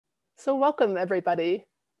So welcome, everybody.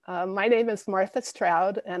 My name is Martha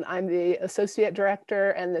Stroud, and I'm the Associate Director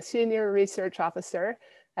and the Senior Research Officer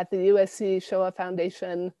at the USC Shoah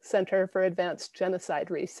Foundation Center for Advanced Genocide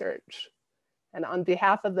Research. And on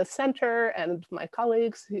behalf of the center and my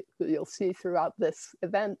colleagues who you'll see throughout this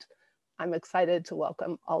event, I'm excited to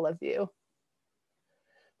welcome all of you.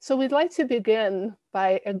 So we'd like to begin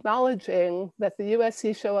by acknowledging that the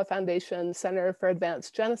USC Shoah Foundation Center for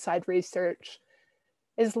Advanced Genocide Research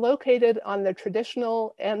is located on the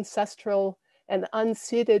traditional, ancestral, and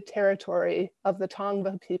unceded territory of the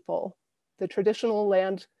Tongva people, the traditional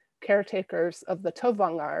land caretakers of the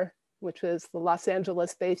Tovangar, which is the Los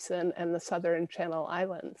Angeles Basin and the Southern Channel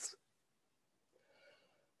Islands.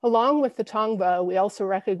 Along with the Tongva, we also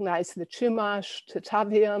recognize the Chumash,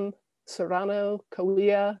 Tataviam, Serrano,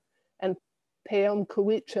 Cahuilla, and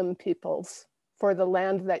Payom-Cowichim peoples for the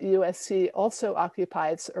land that USC also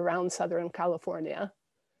occupies around Southern California.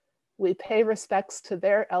 We pay respects to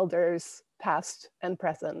their elders, past and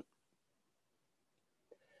present.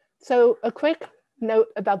 So a quick note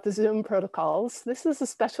about the Zoom protocols. This is a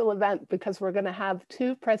special event because we're going to have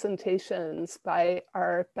two presentations by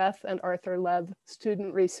our Beth and Arthur Lev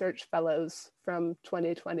Student Research Fellows from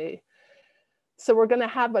 2020. So we're going to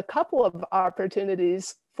have a couple of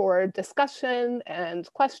opportunities for discussion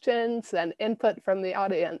and questions and input from the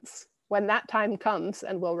audience. When that time comes,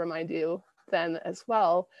 and we'll remind you then as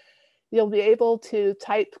well, you'll be able to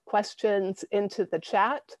type questions into the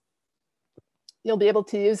chat. You'll be able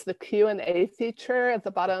to use the Q&A feature at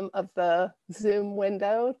the bottom of the Zoom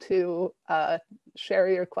window to share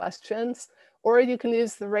your questions, or you can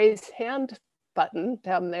use the raise hand button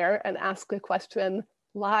down there and ask a question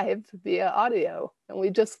live via audio. And we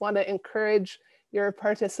just want to encourage your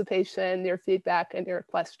participation, your feedback, and your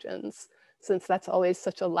questions, since that's always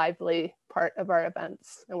such a lively part of our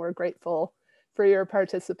events, and we're grateful for your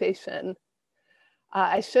participation.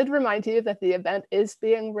 I should remind you that the event is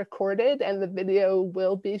being recorded and the video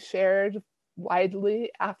will be shared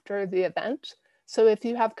widely after the event. So if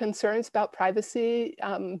you have concerns about privacy,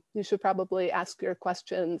 you should probably ask your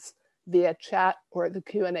questions via chat or the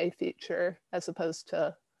Q&A feature as opposed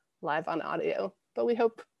to live on audio. But we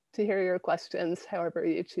hope to hear your questions however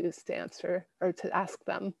you choose to answer or to ask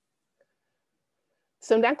them.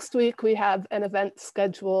 So next week we have an event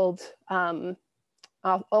scheduled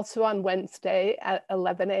also on Wednesday at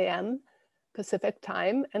 11 a.m. Pacific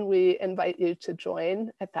time, and we invite you to join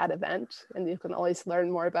at that event. And you can always learn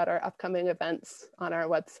more about our upcoming events on our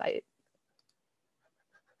website.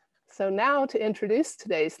 So now to introduce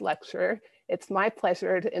today's lecture, it's my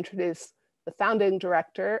pleasure to introduce the founding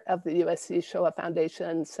director of the USC Shoah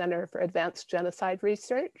Foundation Center for Advanced Genocide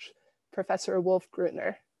Research, Professor Wolf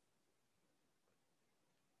Gruner.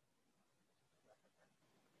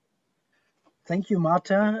 Thank you,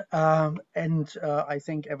 Marta, and I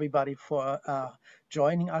thank everybody for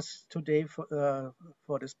joining us today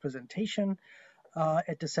for this presentation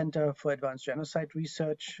at the Center for Advanced Genocide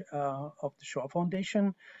Research of the Shoah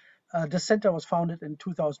Foundation. The center was founded in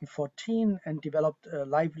 2014 and developed a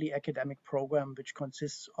lively academic program which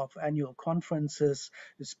consists of annual conferences,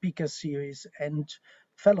 a speaker series, and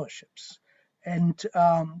fellowships. And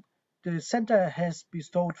the center has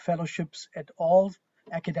bestowed fellowships at all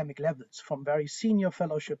academic levels, from very senior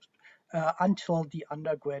fellowships until the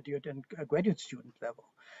undergraduate and graduate student level.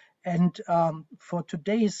 And for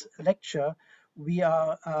today's lecture, we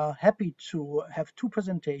are happy to have two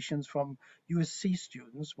presentations from USC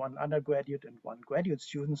students, one undergraduate and one graduate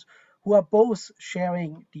students, who are both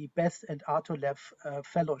sharing the Beth and Arthur Lev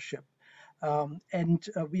Fellowship. And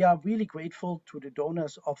we are really grateful to the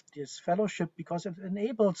donors of this fellowship because it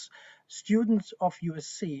enables students of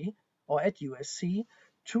USC or at USC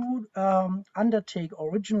to undertake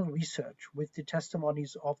original research with the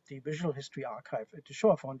testimonies of the Visual History Archive at the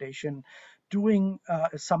Shoah Foundation during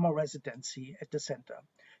a summer residency at the center.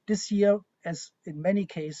 This year, as in many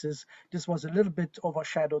cases, this was a little bit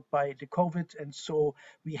overshadowed by the COVID, and so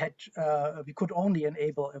we could only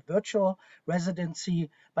enable a virtual residency,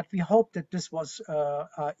 but we hope that this was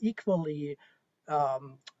equally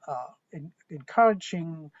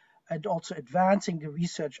encouraging and also advancing the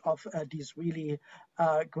research of these really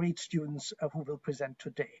great students who will present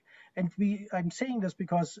today. And I'm saying this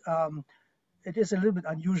because it is a little bit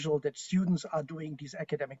unusual that students are doing these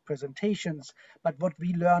academic presentations, but what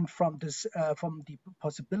we learned from this, from the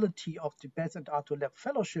possibility of the Beth and Arthur Lev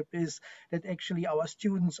Fellowship is that actually our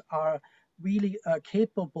students are really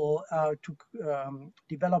capable to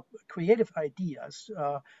develop creative ideas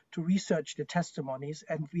to research the testimonies,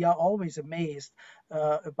 and we are always amazed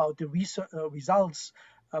about the results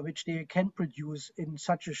which they can produce in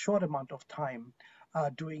such a short amount of time.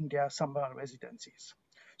 during their summer residencies.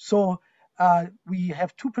 So we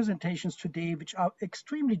have two presentations today which are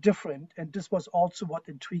extremely different, and this was also what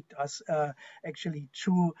intrigued us actually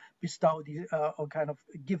to bestow the or kind of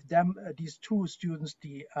give them these two students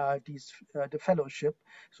the fellowship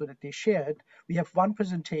so that they share it. We have one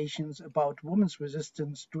presentation about women's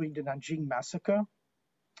resistance during the Nanjing Massacre,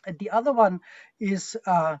 and the other one is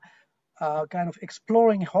kind of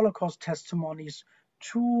exploring Holocaust testimonies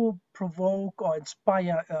to provoke or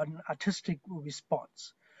inspire an artistic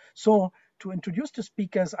response. So to introduce the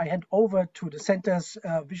speakers, I hand over to the Center's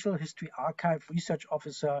Visual History Archive Research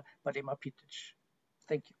Officer, Madema Pitic.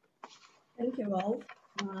 Thank you. Thank you, Wolf.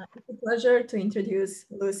 It's a pleasure to introduce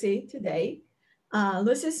Lucy today.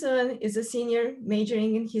 Lucy Sun is a senior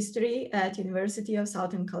majoring in history at University of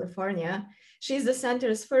Southern California. She is the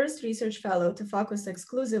center's first research fellow to focus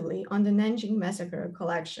exclusively on the Nanjing Massacre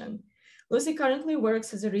collection. Lucy currently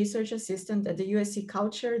works as a research assistant at the USC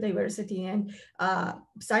Culture, Diversity, and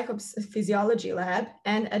Psychophysiology Lab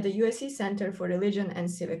and at the USC Center for Religion and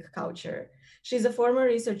Civic Culture. She's a former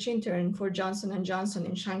research intern for Johnson & Johnson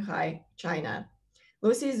in Shanghai, China.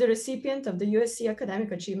 Lucy is the recipient of the USC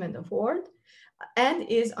Academic Achievement Award and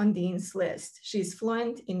is on Dean's list. She's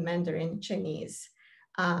fluent in Mandarin Chinese.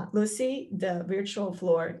 Lucy, the virtual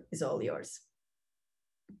floor is all yours.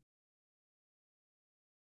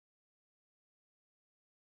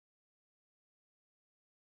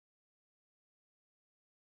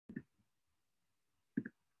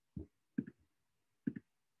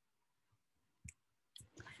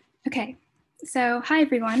 Okay, so hi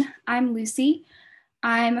everyone, I'm Lucy.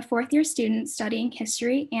 I'm a fourth-year student studying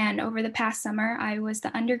history, and over the past summer, I was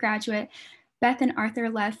the undergraduate Beth and Arthur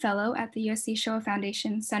Lev Fellow at the USC Shoah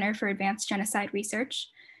Foundation Center for Advanced Genocide Research.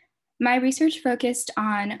 My research focused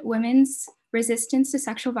on women's resistance to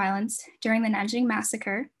sexual violence during the Nanjing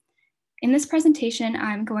Massacre. In this presentation,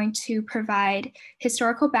 I'm going to provide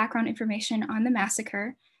historical background information on the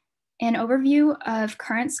massacre, an overview of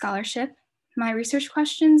current scholarship, my research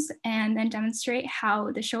questions, and then demonstrate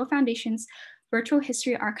how the Shoah Foundation's Virtual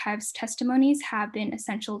History Archive's testimonies have been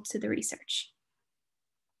essential to the research.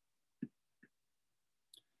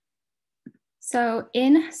 So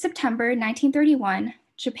in September 1931,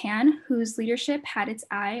 Japan, whose leadership had its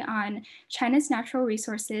eye on China's natural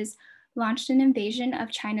resources, launched an invasion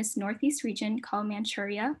of China's northeast region called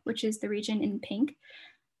Manchuria, which is the region in pink.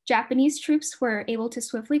 Japanese troops were able to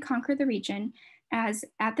swiftly conquer the region, as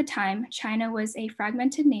at the time, China was a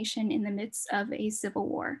fragmented nation in the midst of a civil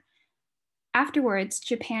war. Afterwards,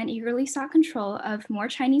 Japan eagerly sought control of more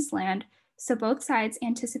Chinese land, so both sides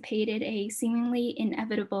anticipated a seemingly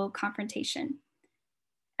inevitable confrontation.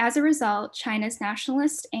 As a result, China's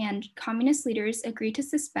nationalist and communist leaders agreed to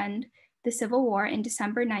suspend the civil war in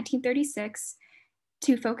December 1936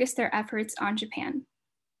 to focus their efforts on Japan.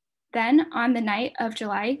 Then, on the night of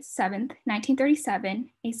July 7, 1937,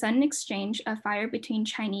 a sudden exchange of fire between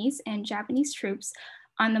Chinese and Japanese troops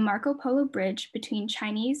on the Marco Polo Bridge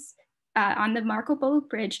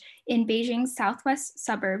in Beijing's southwest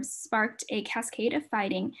suburbs sparked a cascade of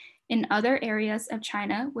fighting in other areas of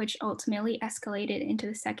China, which ultimately escalated into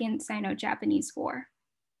the Second Sino-Japanese War.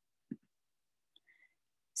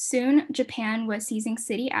 Soon, Japan was seizing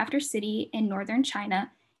city after city in northern China,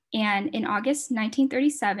 and in August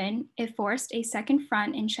 1937, it forced a second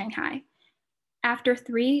front in Shanghai. After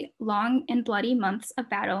 3 long and bloody months of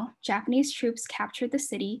battle, Japanese troops captured the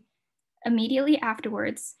city. Immediately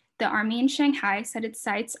afterwards, the army in Shanghai set its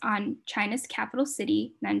sights on China's capital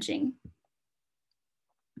city, Nanjing.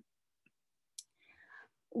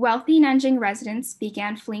 Wealthy Nanjing residents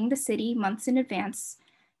began fleeing the city months in advance.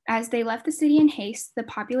 As they left the city in haste, the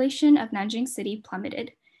population of Nanjing City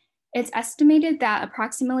plummeted. It's estimated that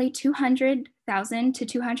approximately 200,000 to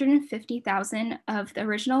 250,000 of the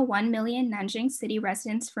original 1 million Nanjing City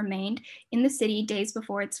residents remained in the city days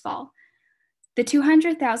before its fall. The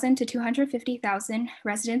 200,000 to 250,000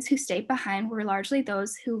 residents who stayed behind were largely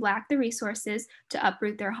those who lacked the resources to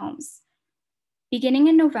uproot their homes. Beginning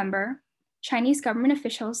in November, Chinese government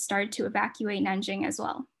officials started to evacuate Nanjing as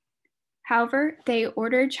well. However, they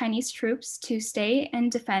ordered Chinese troops to stay and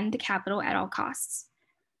defend the capital at all costs.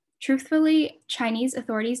 Truthfully, Chinese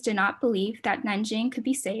authorities did not believe that Nanjing could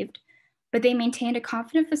be saved, but they maintained a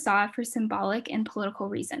confident facade for symbolic and political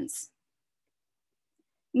reasons.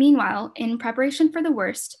 Meanwhile, in preparation for the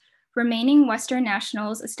worst, remaining Western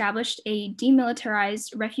nationals established a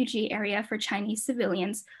demilitarized refugee area for Chinese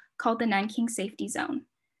civilians called the Nanking Safety Zone.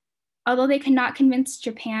 Although they could not convince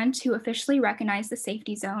Japan to officially recognize the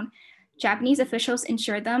safety zone, Japanese officials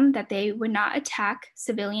ensured them that they would not attack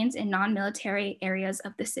civilians in non-military areas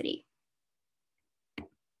of the city.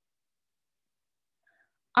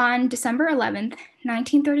 On December 11th,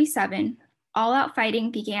 1937, all-out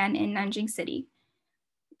fighting began in Nanjing City.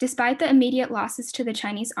 Despite the immediate losses to the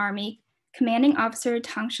Chinese army, commanding officer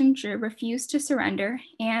Tang Shengzhi refused to surrender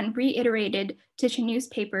and reiterated to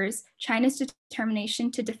newspapers China's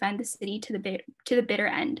determination to defend the city to the bitter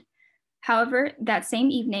end. However, that same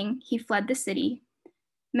evening, he fled the city.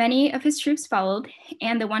 Many of his troops followed,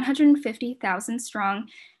 and the 150,000-strong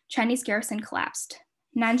Chinese garrison collapsed.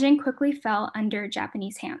 Nanjing quickly fell under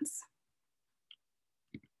Japanese hands.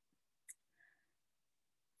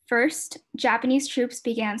 First, Japanese troops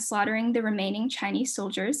began slaughtering the remaining Chinese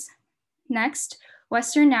soldiers. Next,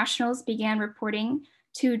 Western nationals began reporting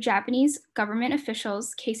to Japanese government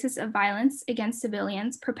officials cases of violence against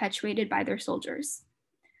civilians perpetuated by their soldiers.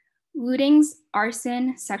 Lootings,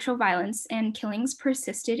 arson, sexual violence, and killings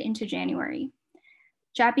persisted into January.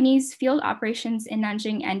 Japanese field operations in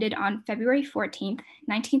Nanjing ended on February 14,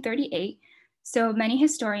 1938, so many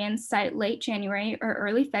historians cite late January or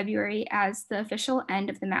early February as the official end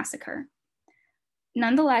of the massacre.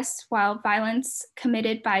 Nonetheless, while violence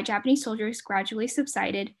committed by Japanese soldiers gradually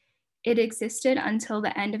subsided, it existed until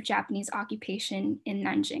the end of Japanese occupation in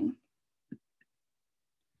Nanjing.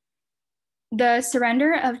 The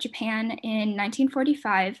surrender of Japan in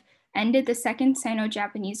 1945 ended the Second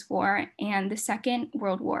Sino-Japanese War and the Second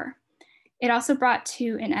World War. It also brought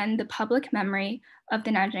to an end the public memory of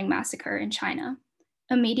the Nanjing Massacre in China.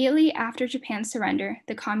 Immediately after Japan's surrender,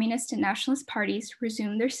 the Communist and Nationalist parties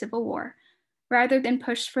resumed their civil war. Rather than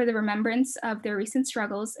push for the remembrance of their recent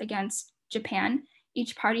struggles against Japan,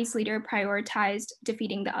 each party's leader prioritized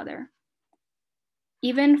defeating the other.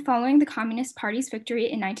 Even following the Communist Party's victory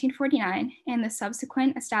in 1949 and the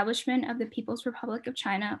subsequent establishment of the People's Republic of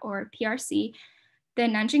China, or PRC, the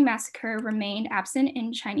Nanjing Massacre remained absent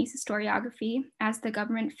in Chinese historiography as the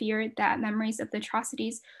government feared that memories of the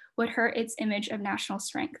atrocities would hurt its image of national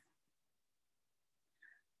strength.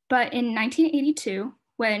 But in 1982,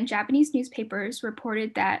 when Japanese newspapers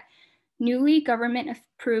reported that newly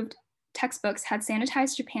government-approved textbooks had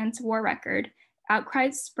sanitized Japan's war record,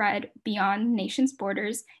 outcries spread beyond the nation's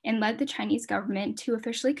borders and led the Chinese government to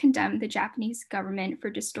officially condemn the Japanese government for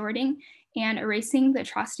distorting and erasing the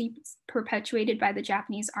atrocities perpetuated by the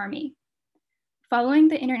Japanese army. Following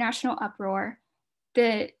the international uproar,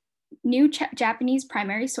 the new Japanese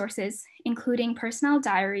primary sources, including personnel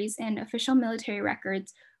diaries and official military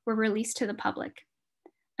records, were released to the public.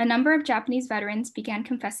 A number of Japanese veterans began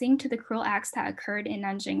confessing to the cruel acts that occurred in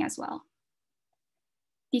Nanjing as well.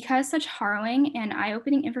 Because such harrowing and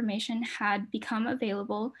eye-opening information had become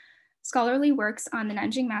available, scholarly works on the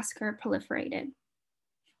Nanjing Massacre proliferated.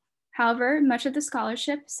 However, much of the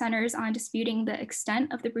scholarship centers on disputing the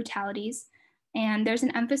extent of the brutalities, and there's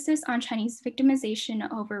an emphasis on Chinese victimization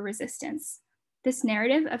over resistance. This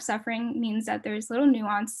narrative of suffering means that there's little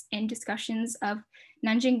nuance in discussions of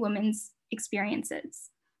Nanjing women's experiences.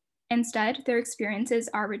 Instead, their experiences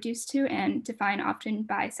are reduced to and defined often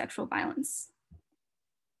by sexual violence.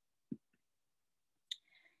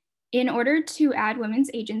 In order to add women's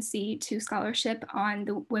agency to scholarship on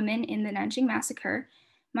the women in the Nanjing Massacre,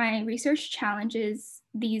 my research challenges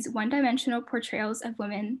these one-dimensional portrayals of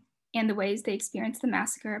women and the ways they experienced the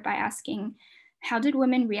massacre by asking, how did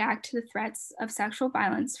women react to the threats of sexual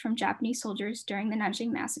violence from Japanese soldiers during the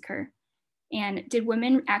Nanjing Massacre? And did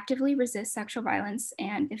women actively resist sexual violence?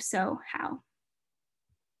 And if so, how?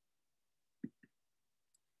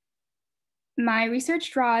 My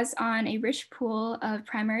research draws on a rich pool of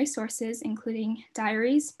primary sources, including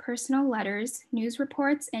diaries, personal letters, news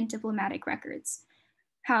reports, and diplomatic records.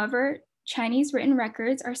 However, Chinese written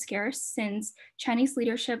records are scarce since Chinese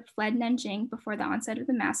leadership fled Nanjing before the onset of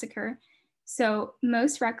the massacre, so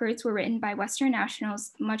most records were written by Western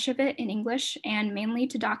nationals, much of it in English, and mainly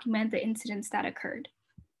to document the incidents that occurred.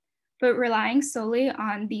 But relying solely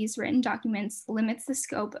on these written documents limits the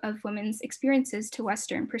scope of women's experiences to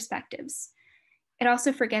Western perspectives. It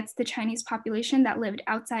also forgets the Chinese population that lived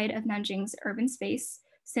outside of Nanjing's urban space,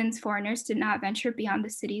 since foreigners did not venture beyond the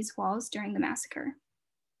city's walls during the massacre.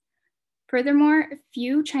 Furthermore,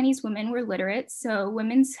 few Chinese women were literate, so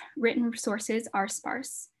women's written sources are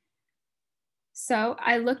sparse. So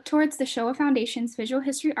I looked towards the Shoah Foundation's Visual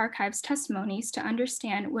History Archive's Testimonies to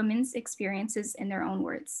understand women's experiences in their own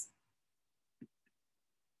words.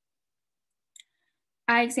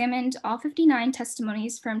 I examined all 59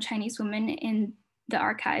 testimonies from Chinese women in the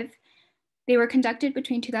archive. They were conducted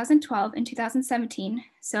between 2012 and 2017,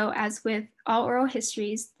 so as with all oral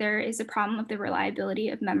histories, there is a problem of the reliability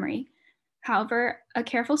of memory. However, a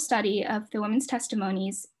careful study of the women's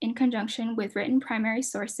testimonies in conjunction with written primary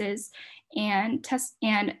sources and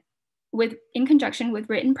in conjunction with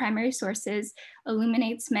written primary sources,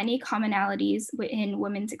 illuminates many commonalities within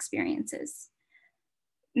women's experiences.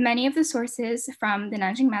 Many of the sources from the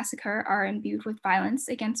Nanjing Massacre are imbued with violence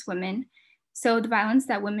against women, so the violence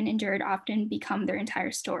that women endured often become their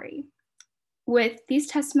entire story. With these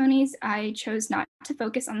testimonies, I chose not to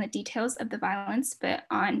focus on the details of the violence, but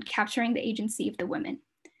on capturing the agency of the women.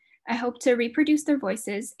 I hope to reproduce their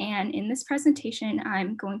voices, and in this presentation,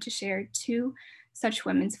 I'm going to share 2 such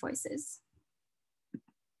women's voices.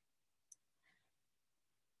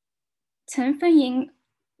 Chen Fenying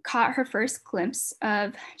caught her first glimpse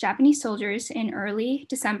of Japanese soldiers in early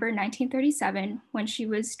December 1937 when she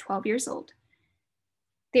was 12 years old.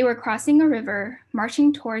 They were crossing a river,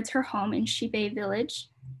 marching towards her home in Shibei village.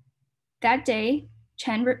 That day,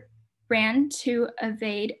 Chen ran to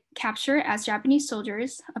evade capture as Japanese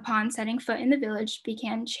soldiers, upon setting foot in the village,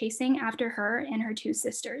 began chasing after her and her 2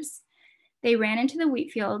 sisters. They ran into the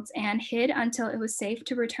wheat fields and hid until it was safe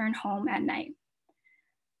to return home at night.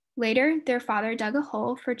 Later, their father dug a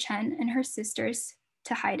hole for Chen and her sisters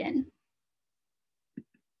to hide in.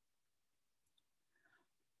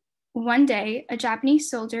 One day, a Japanese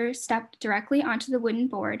soldier stepped directly onto the wooden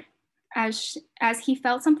board. As he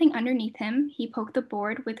felt something underneath him, he poked the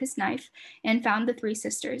board with his knife and found the 3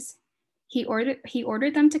 sisters. He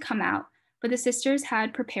ordered them to come out, but the sisters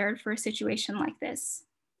had prepared for a situation like this.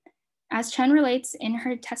 As Chen relates in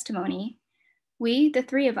her testimony, we, the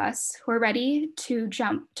 3 of us, were ready to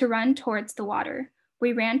run towards the water.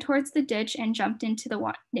 We ran towards the ditch and jumped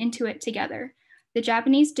into it together. The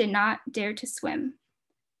Japanese did not dare to swim.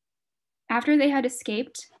 After they had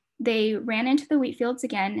escaped, they ran into the wheat fields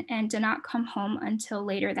again and did not come home until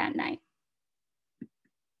later that night.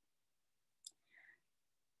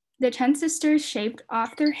 The Chen sisters shaved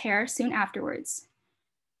off their hair soon afterwards.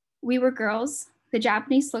 We were girls. The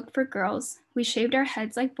Japanese looked for girls. We shaved our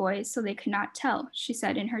heads like boys so they could not tell, she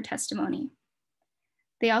said in her testimony.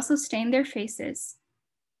 They also stained their faces.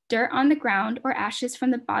 Dirt on the ground or ashes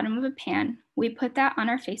from the bottom of a pan, we put that on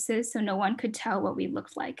our faces so no one could tell what we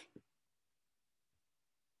looked like.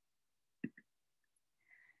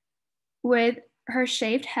 With her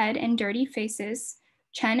shaved head and dirty faces,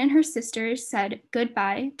 Chen and her sisters said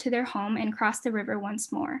goodbye to their home and crossed the river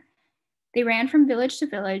once more. They ran from village to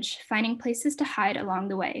village, finding places to hide along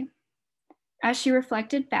the way. As she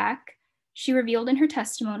reflected back, she revealed in her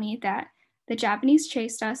testimony that the Japanese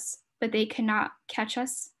chased us, but they could not catch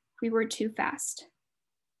us. We were too fast.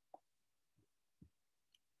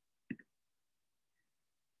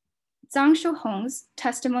 Zhang Xiuhong's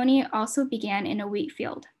testimony also began in a wheat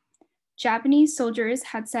field. Japanese soldiers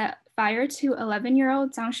had set fire to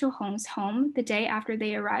 11-year-old Zhang Xiuhong's home the day after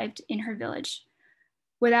they arrived in her village.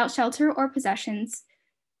 Without shelter or possessions,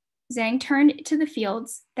 Zhang turned to the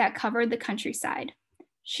fields that covered the countryside.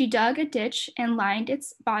 She dug a ditch and lined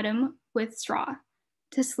its bottom with straw.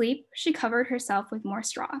 To sleep, she covered herself with more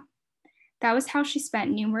straw. That was how she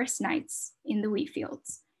spent numerous nights in the wheat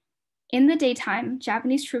fields. In the daytime,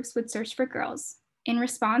 Japanese troops would search for girls. In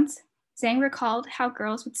response, Zhang recalled how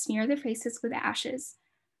girls would smear their faces with ashes.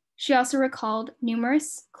 She also recalled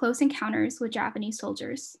numerous close encounters with Japanese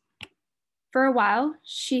soldiers. For a while,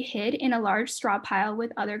 she hid in a large straw pile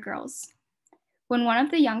with other girls. When one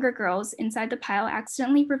of the younger girls inside the pile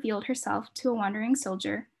accidentally revealed herself to a wandering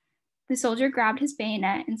soldier, the soldier grabbed his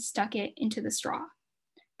bayonet and stuck it into the straw.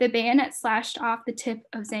 The bayonet slashed off the tip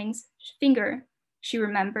of Zhang's finger, she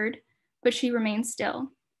remembered, but she remained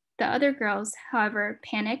still. The other girls, however,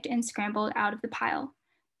 panicked and scrambled out of the pile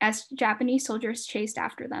as Japanese soldiers chased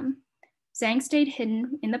after them. Zhang stayed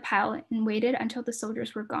hidden in the pile and waited until the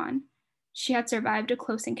soldiers were gone. She had survived a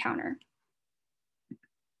close encounter.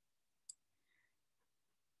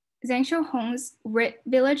 Zhang Xiuhong's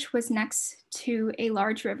village was next to a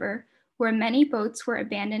large river where many boats were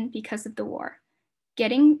abandoned because of the war.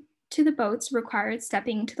 Getting to the boats required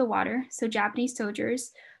stepping into the water, so Japanese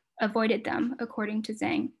soldiers avoided them, according to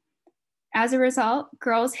Zhang. As a result,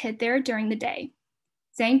 girls hid there during the day.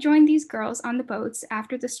 Zhang joined these girls on the boats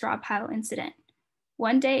after the straw pile incident.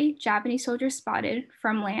 One day, Japanese soldiers spotted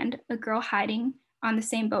from land a girl hiding on the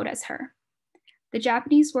same boat as her. The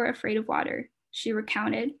Japanese were afraid of water, she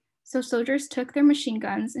recounted, so soldiers took their machine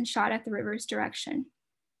guns and shot at the river's direction.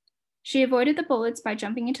 She avoided the bullets by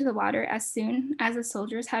jumping into the water as soon as the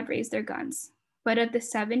soldiers had raised their guns. But of the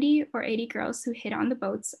 70 or 80 girls who hid on the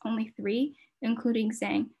boats, only 3, including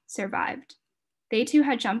Zhang, survived. They too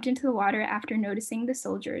had jumped into the water after noticing the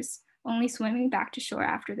soldiers, only swimming back to shore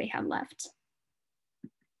after they had left.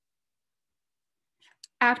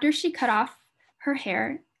 Afterwards, she cut off her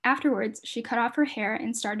hair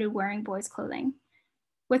and started wearing boys' clothing.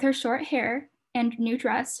 With her short hair, and new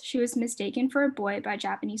dress, she was mistaken for a boy by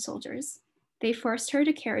Japanese soldiers. They forced her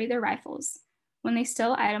to carry their rifles. When they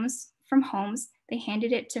stole items from homes, they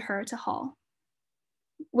handed it to her to haul.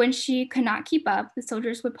 When she could not keep up, the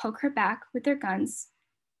soldiers would poke her back with their guns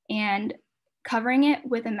and covering it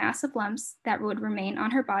with a mass of lumps that would remain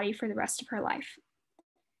on her body for the rest of her life.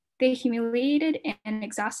 They humiliated and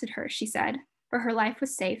exhausted her, she said, but her life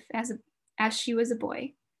was safe as she was a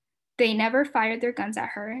boy. They never fired their guns at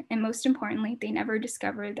her, and most importantly, they never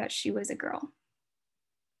discovered that she was a girl.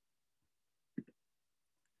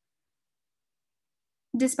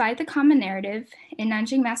 Despite the common narrative in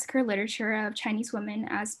Nanjing Massacre literature of Chinese women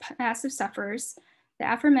as passive sufferers,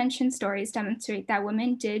 the aforementioned stories demonstrate that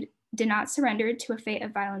women did not surrender to a fate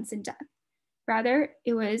of violence and death. Rather,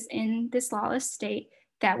 it was in this lawless state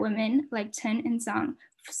that women like Chen and Zhang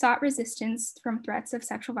sought resistance from threats of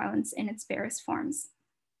sexual violence in its various forms.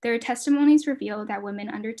 Their testimonies reveal that women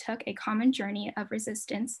undertook a common journey of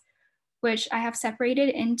resistance, which I have separated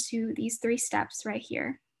into these 3 steps right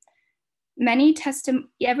here.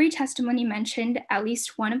 Every testimony mentioned at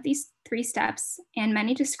least one of these 3 steps, and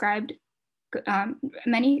many described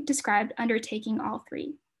undertaking all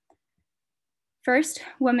 3. First,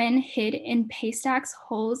 women hid in haystacks,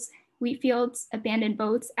 holes, wheat fields, abandoned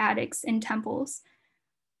boats, attics, and temples.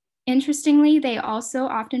 Interestingly, they also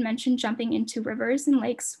often mentioned jumping into rivers and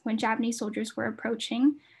lakes when Japanese soldiers were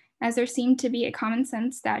approaching, as there seemed to be a common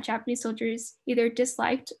sense that Japanese soldiers either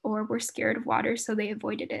disliked or were scared of water, so they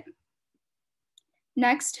avoided it.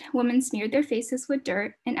 Next, women smeared their faces with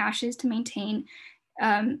dirt and ashes to maintain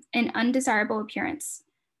an undesirable appearance.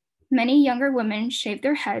 Many younger women shaved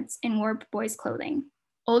their heads and wore boys' clothing.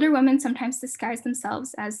 Older women sometimes disguised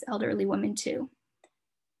themselves as elderly women too.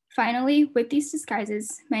 Finally, with these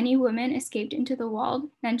disguises, many women escaped into the walled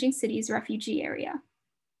Nanjing city's refugee area.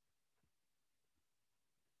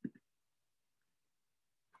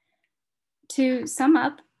 To sum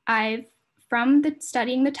up, from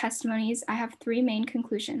studying the testimonies, I have 3 main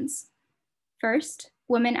conclusions. First,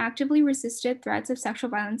 women actively resisted threats of sexual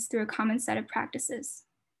violence through a common set of practices.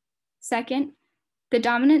 Second, the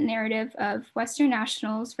dominant narrative of Western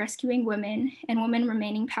nationals rescuing women and women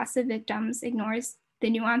remaining passive victims ignores the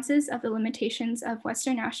nuances of the limitations of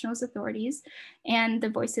Western nationals' authorities and the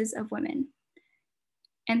voices of women.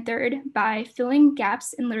 And third, by filling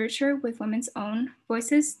gaps in literature with women's own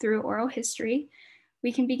voices through oral history,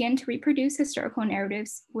 we can begin to reproduce historical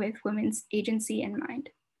narratives with women's agency in mind.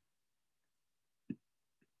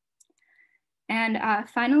 And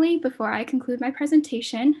finally, before I conclude my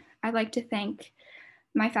presentation, I'd like to thank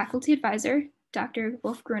my faculty advisor, Dr.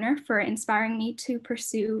 Wolf Gruner, for inspiring me to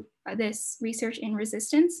pursue this research in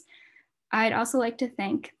resistance. I'd also like to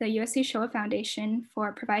thank the USC Shoah Foundation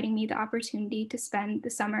for providing me the opportunity to spend the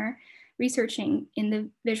summer researching in the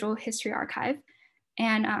Visual History Archive.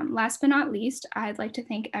 And last but not least, I'd like to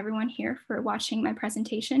thank everyone here for watching my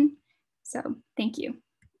presentation. So thank you.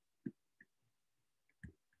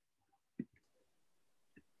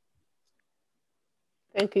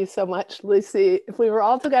 Thank you so much, Lucy. If we were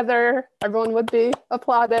all together, everyone would be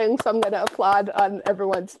applauding, so I'm going to applaud on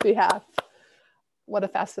everyone's behalf. What a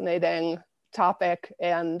fascinating topic,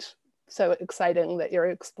 and so exciting that you're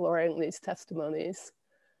exploring these testimonies.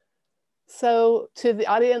 So to the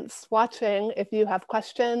audience watching, if you have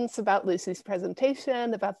questions about Lucy's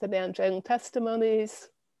presentation, about the Nanjing testimonies,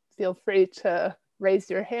 feel free to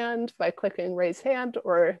raise your hand by clicking raise hand,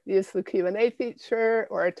 or use the Q&A feature,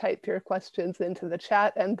 or type your questions into the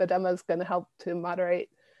chat, and Badema is going to help to moderate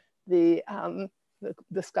the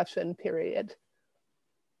discussion period.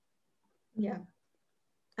 Yeah,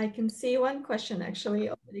 I can see one question actually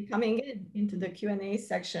already coming into the Q&A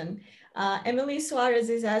section. Emily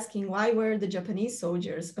Suarez is asking, why were the Japanese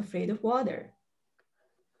soldiers afraid of water?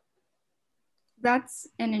 That's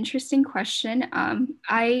an interesting question.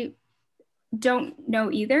 I don't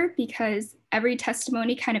know either, because every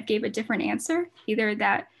testimony kind of gave a different answer, either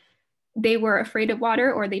that they were afraid of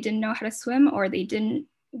water, or they didn't know how to swim, or they didn't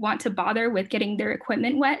want to bother with getting their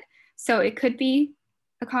equipment wet. So it could be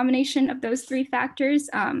a combination of those 3 factors.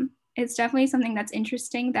 It's definitely something that's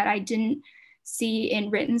interesting that I didn't see in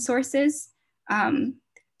written sources.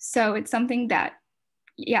 So it's something that,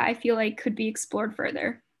 yeah, I feel like could be explored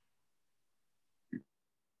further.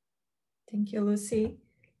 Thank you, Lucy.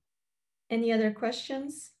 Any other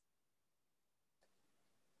questions?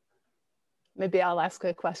 Maybe I'll ask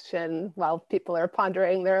a question while people are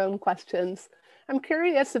pondering their own questions. I'm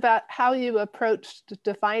curious about how you approached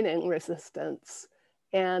defining resistance.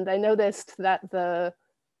 And I noticed that the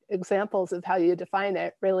examples of how you define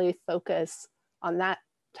it really focus on that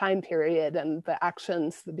time period and the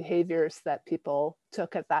actions, the behaviors that people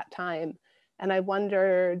took at that time. And I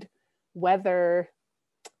wondered whether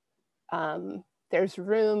there's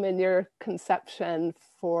room in your conception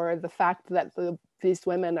for the fact that these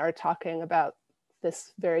women are talking about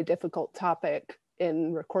this very difficult topic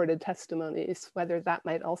in recorded testimonies, whether that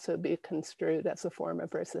might also be construed as a form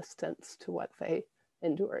of resistance to what they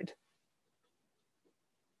endured.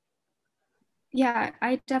 Yeah,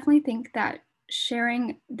 I definitely think that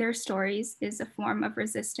sharing their stories is a form of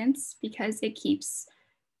resistance because it keeps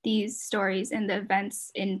these stories and the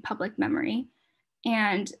events in public memory.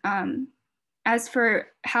 And as for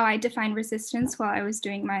how I define resistance while I was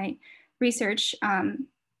doing my research,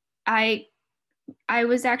 I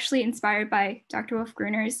was actually inspired by Dr. Wolf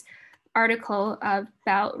Gruner's article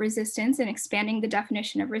about resistance and expanding the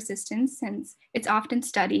definition of resistance, since it's often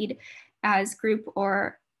studied as group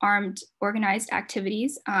or armed organized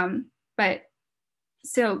activities. But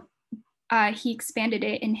so he expanded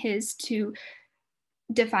it in his to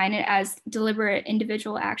define it as deliberate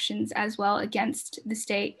individual actions as well against the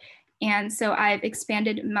state. And so I've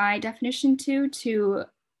expanded my definition to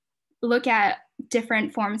look at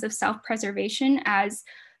different forms of self-preservation as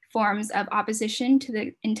forms of opposition to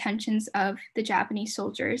the intentions of the Japanese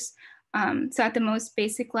soldiers. So at the most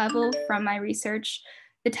basic level from my research,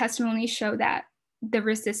 the testimonies show that the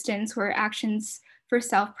resistance were actions for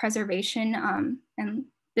self-preservation and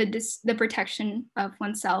the protection of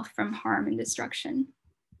oneself from harm and destruction.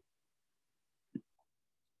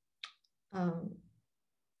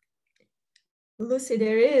 Lucy,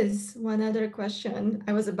 there is one other question.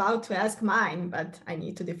 I was about to ask mine, but I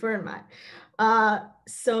need to defer mine.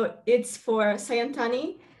 So it's for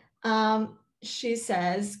Sayantani. She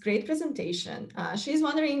says, great presentation. She's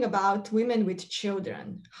wondering about women with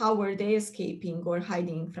children. How were they escaping or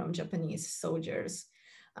hiding from Japanese soldiers?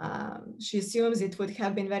 She assumes it would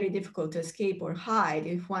have been very difficult to escape or hide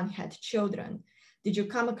if one had children. Did you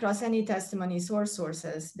come across any testimonies or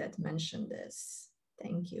sources that mention this?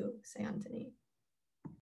 Thank you, Sayantani.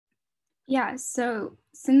 Yeah, so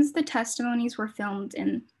since the testimonies were filmed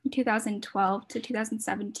in 2012 to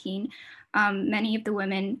 2017, many of the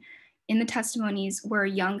women in the testimonies were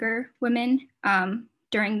younger women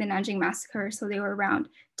during the Nanjing Massacre, so they were around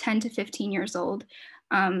 10 to 15 years old.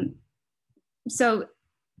 So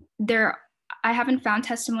I haven't found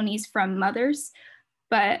testimonies from mothers,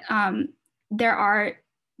 but there are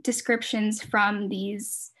descriptions from the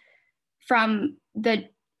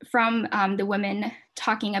women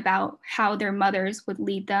talking about how their mothers would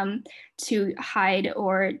lead them to hide,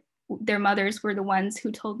 or their mothers were the ones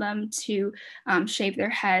who told them to shave their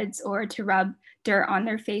heads or to rub dirt on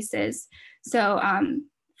their faces. So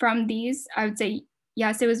from these, I would say,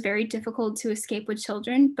 yes, it was very difficult to escape with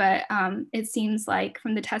children, but it seems like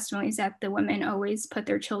from the testimonies that the women always put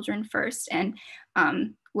their children first and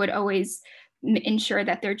would always ensure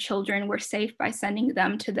that their children were safe by sending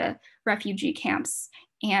them to the refugee camps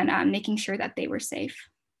and making sure that they were safe.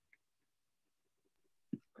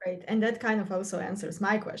 Great, and that kind of also answers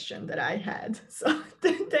my question that I had. So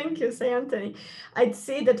thank you, Sayantani. I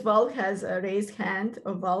see that Wolf has a raised hand.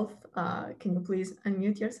 Wolf, can you please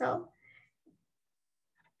unmute yourself?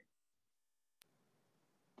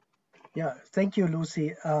 Yeah, thank you,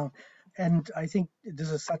 Lucy. And I think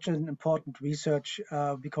this is such an important research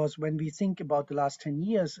because when we think about the last 10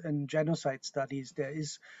 years in genocide studies, there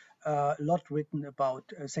is a lot written about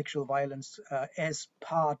sexual violence as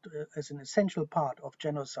an essential part of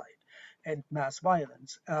genocide and mass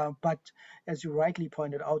violence. But as you rightly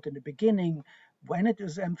pointed out in the beginning, when it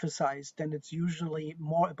is emphasized, then it's usually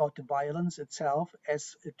more about the violence itself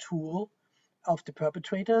as a tool of the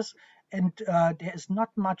perpetrators, and there is not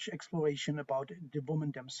much exploration about the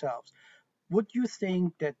women themselves. Would you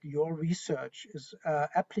think that your research is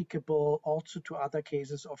applicable also to other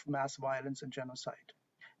cases of mass violence and genocide?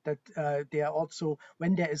 That there are also,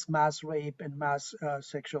 when there is mass rape and mass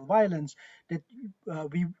sexual violence, that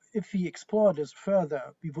if we explore this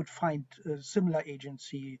further, we would find similar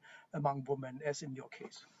agency among women as in your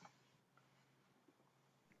case.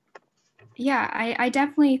 Yeah, I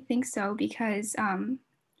definitely think so because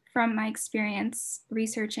from my experience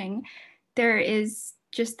researching, there is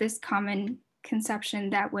just this common conception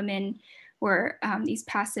that women were these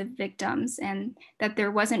passive victims and that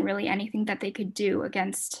there wasn't really anything that they could do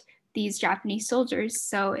against these Japanese soldiers.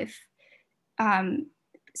 So if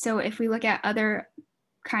we look at other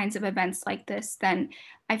kinds of events like this, then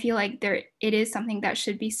I feel like it is something that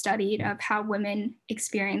should be studied of how women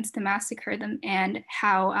experienced the massacre and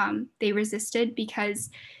how they resisted, because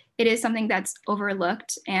it is something that's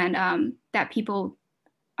overlooked and that people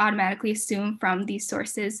automatically assume from these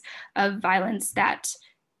sources of violence that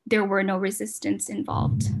there were no resistance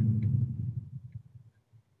involved.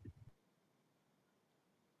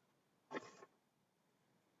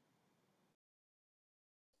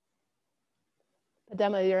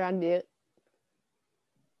 Adema, you're on mute.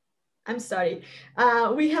 I'm sorry.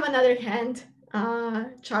 We have another hand.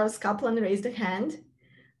 Charles Kaplan raised a hand.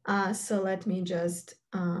 So let me just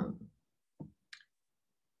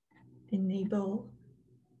enable.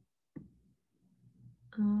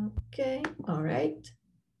 Okay, all right.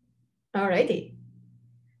 Alrighty.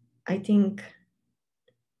 I think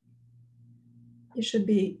you should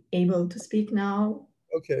be able to speak now.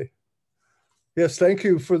 Okay. Yes, thank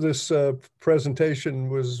you for this presentation. It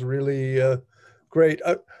was really great.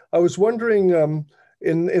 I was wondering,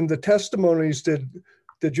 in the testimonies,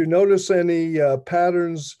 did you notice any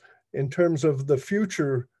patterns in terms of the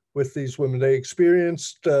future with these women? They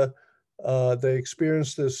experienced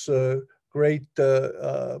this great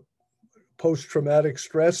post-traumatic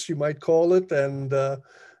stress, you might call it,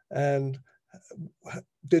 and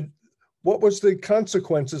what was the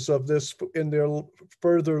consequences of this in their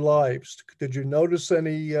further lives? Did you notice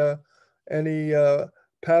any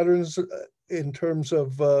patterns in terms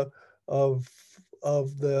of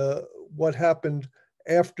what happened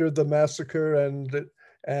after the massacre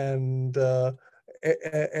and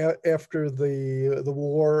after the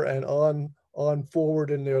war and on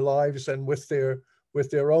forward in their lives and with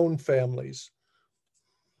their own families?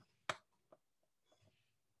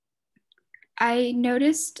 I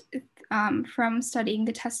noticed from studying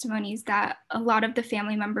the testimonies that a lot of the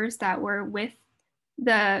family members that were with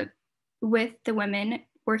the women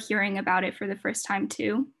were hearing about it for the first time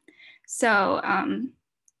too. So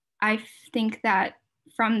I think that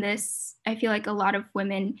from this, I feel like a lot of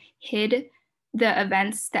women hid the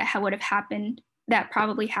events that would have happened, that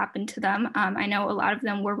probably happened to them. I know a lot of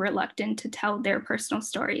them were reluctant to tell their personal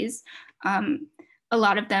stories. A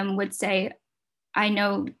lot of them would say, I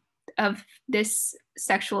know of this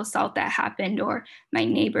sexual assault that happened, or my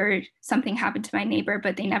neighbor, something happened to my neighbor,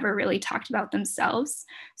 but they never really talked about themselves.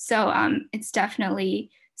 So it's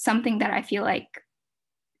definitely something that I feel like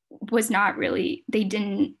was not really, they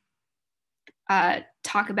didn't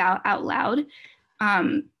talk about out loud.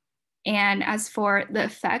 And as for the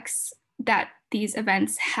effects that these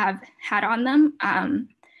events have had on them,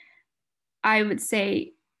 I would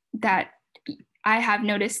say that I have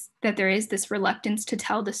noticed that there is this reluctance to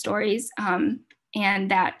tell the stories, and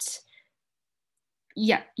that,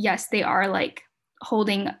 yes, they are like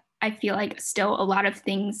holding, I feel like, still a lot of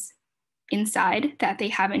things inside that they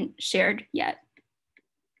haven't shared yet.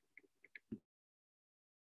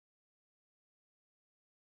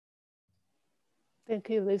 Thank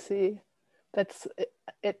you, Lucy.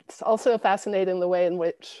 It's also fascinating the way in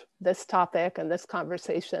which this topic and this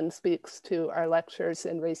conversation speaks to our lectures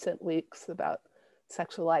in recent weeks about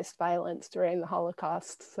sexualized violence during the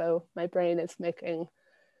Holocaust. So my brain is making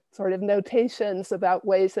sort of notations about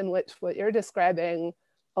ways in which what you're describing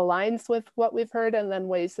aligns with what we've heard, and then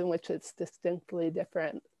ways in which it's distinctly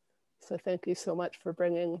different. So thank you so much for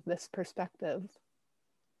bringing this perspective.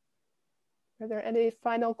 Are there any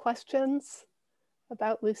final questions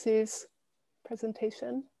about Lucy's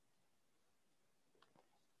presentation?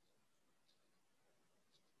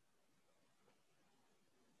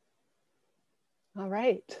 All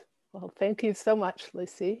right. Well, thank you so much,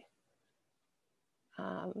 Lucy.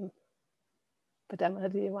 Adema,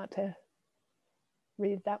 do you want to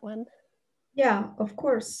read that one? Yeah, of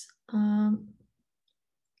course. Let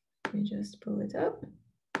me just pull it up.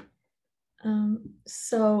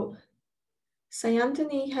 So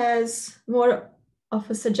Sayantani has more of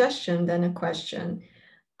a suggestion than a question.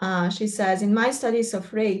 She says, in my studies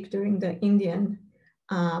of rape during the Indian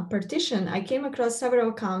partition, I came across several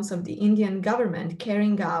accounts of the Indian government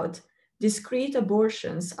carrying out discreet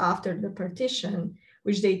abortions after the partition,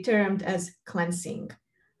 which they termed as cleansing.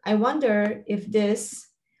 I wonder if this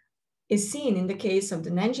is seen in the case of the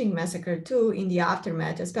Nanjing Massacre too in the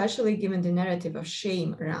aftermath, especially given the narrative of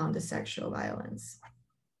shame around the sexual violence.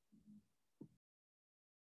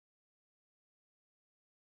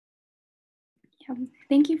 Yeah,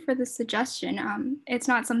 thank you for the suggestion. It's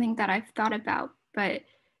not something that I've thought about, but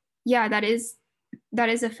yeah, that is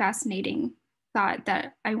a fascinating thought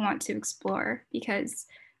that I want to explore, because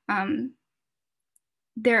I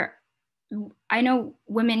know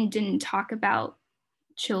women didn't talk about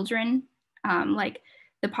children, like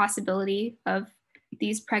the possibility of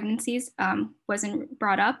these pregnancies wasn't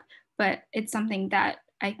brought up, but it's something that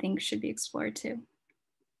I think should be explored too.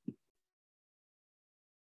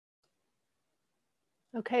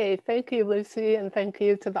 Okay, thank you, Lucy, and thank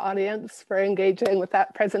you to the audience for engaging with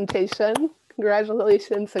that presentation.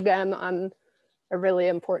 Congratulations again on a really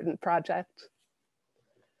important project.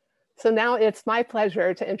 So now it's my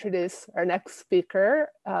pleasure to introduce our next speaker,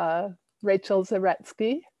 Rachel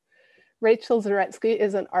Zaretsky. Rachel Zaretsky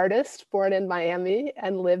is an artist born in Miami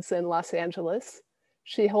and lives in Los Angeles.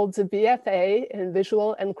 She holds a BFA in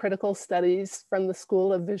Visual and Critical Studies from the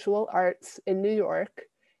School of Visual Arts in New York,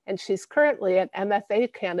 and she's currently an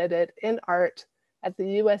MFA candidate in art at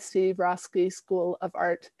the USC Roski School of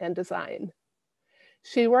Art and Design.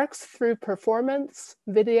 She works through performance,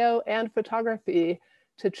 video, and photography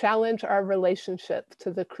to challenge our relationship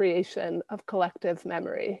to the creation of collective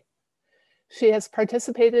memory. She has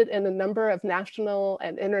participated in a number of national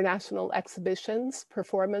and international exhibitions,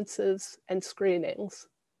 performances, and screenings.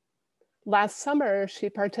 Last summer, she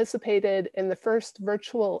participated in the first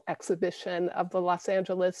virtual exhibition of the Los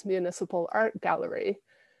Angeles Municipal Art Gallery.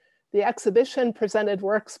 The exhibition presented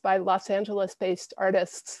works by Los Angeles-based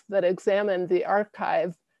artists that examined the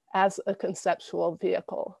archive as a conceptual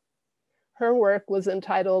vehicle. Her work was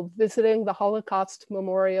entitled Visiting the Holocaust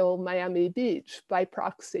Memorial Miami Beach by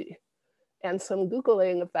Proxy. And some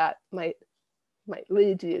Googling of that might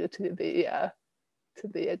lead you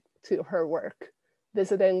to her work,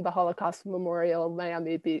 Visiting the Holocaust Memorial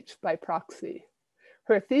Miami Beach by Proxy.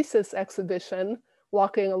 Her thesis exhibition,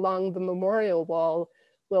 Walking Along the Memorial Wall,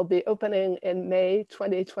 will be opening in May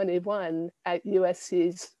 2021 at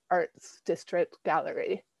USC's Arts District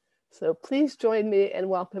Gallery. So please join me in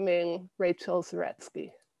welcoming Rachel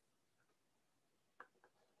Zaretsky.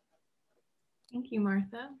 Thank you,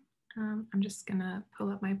 Martha. I'm just gonna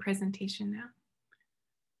pull up my presentation now.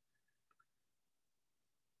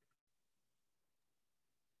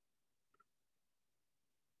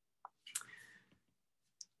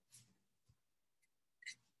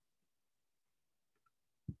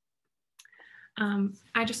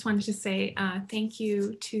 I just wanted to say thank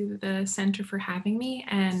you to the center for having me,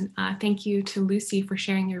 and thank you to Lucy for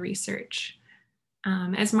sharing your research.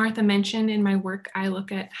 As Martha mentioned, in my work, I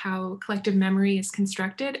look at how collective memory is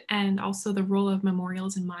constructed and also the role of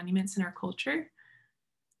memorials and monuments in our culture.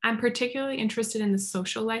 I'm particularly interested in the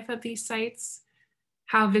social life of these sites,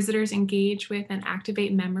 how visitors engage with and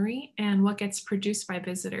activate memory, and what gets produced by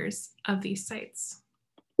visitors of these sites.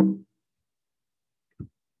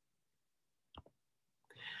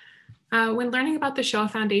 When learning about the Shoah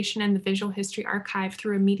Foundation and the Visual History Archive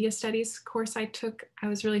through a media studies course I took, I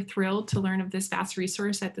was really thrilled to learn of this vast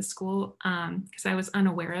resource at the school because I was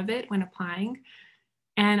unaware of it when applying.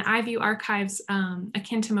 And I view archives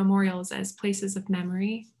akin to memorials as places of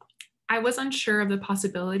memory. I was unsure of the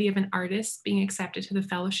possibility of an artist being accepted to the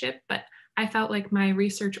fellowship, but I felt like my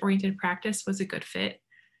research-oriented practice was a good fit.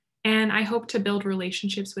 And I hope to build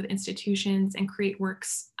relationships with institutions and create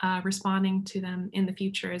works responding to them in the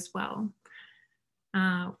future as well.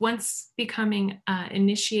 Once becoming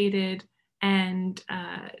initiated and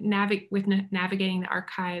navigating the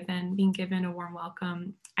archive and being given a warm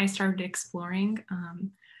welcome, I started exploring.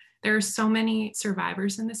 There are so many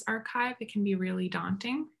survivors in this archive, it can be really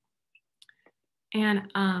daunting.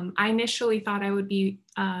 And I initially thought I would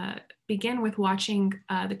begin with watching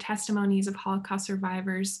the testimonies of Holocaust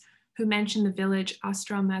survivors who mentioned the village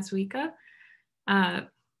Ostromazuica.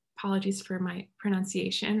 Apologies for my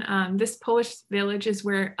pronunciation. This Polish village is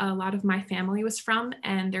where a lot of my family was from,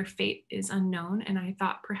 and their fate is unknown. And I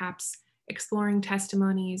thought perhaps exploring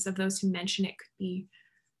testimonies of those who mention it could be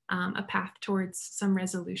a path towards some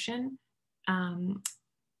resolution.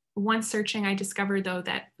 Once searching, I discovered though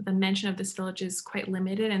that the mention of this village is quite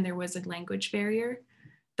limited and there was a language barrier.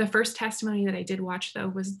 The first testimony that I did watch though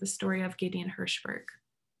was the story of Gideon Hirschberg.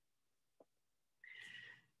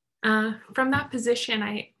 From that position,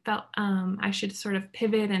 I felt I should sort of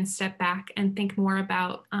pivot and step back and think more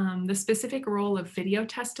about the specific role of video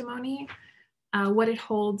testimony, what it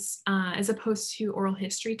holds as opposed to oral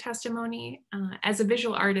history testimony. As a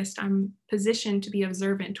visual artist, I'm positioned to be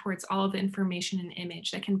observant towards all of the information and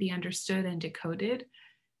image that can be understood and decoded.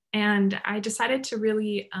 And I decided to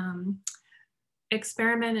really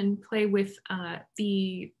experiment and play with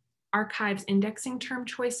the archive's indexing term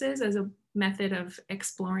choices as a method of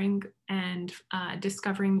exploring and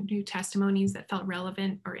discovering new testimonies that felt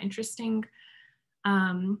relevant or interesting.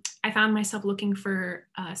 I found myself looking for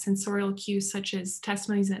sensorial cues such as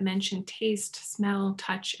testimonies that mention taste, smell,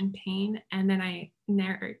 touch, and pain. And then I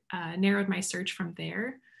narrowed my search from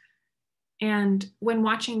there. And when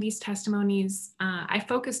watching these testimonies, I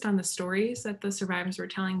focused on the stories that the survivors were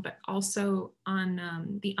telling, but also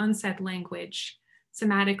on the unsaid language,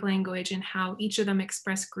 somatic language, and how each of them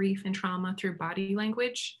express grief and trauma through body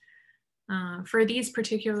language. For these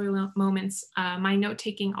particular moments, my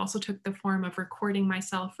note-taking also took the form of recording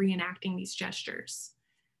myself reenacting these gestures.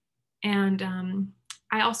 And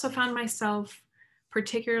I also found myself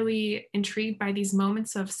particularly intrigued by these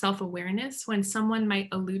moments of self-awareness when someone might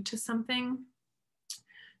allude to something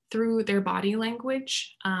through their body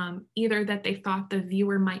language, either that they thought the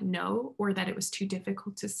viewer might know or that it was too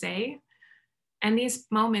difficult to say. And these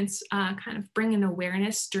moments kind of bring an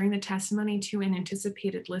awareness during the testimony to an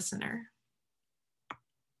anticipated listener.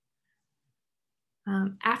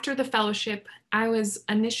 After the fellowship, I was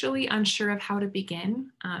initially unsure of how to begin.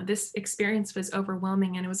 This experience was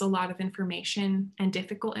overwhelming, and it was a lot of information and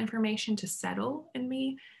difficult information to settle in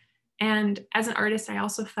me. And as an artist, I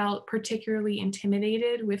also felt particularly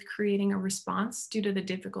intimidated with creating a response due to the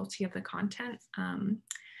difficulty of the content.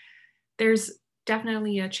 There's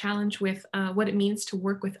definitely a challenge with what it means to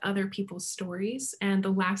work with other people's stories. And the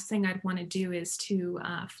last thing I'd want to do is to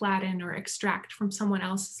flatten or extract from someone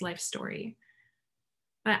else's life story.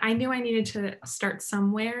 But I knew I needed to start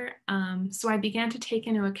somewhere. So I began to take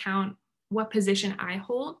into account what position I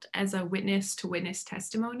hold as a witness to witness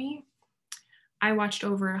testimony. I watched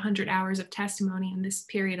over 100 hours of testimony in this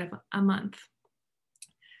period of a month.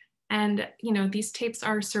 And, you know, these tapes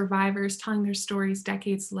are survivors telling their stories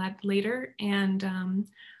decades later. And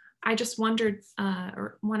I just wondered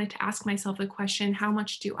or wanted to ask myself the question, how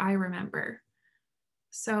much do I remember?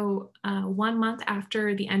 So 1 month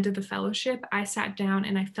after the end of the fellowship, I sat down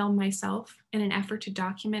and I filmed myself in an effort to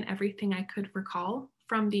document everything I could recall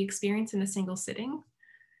from the experience in a single sitting.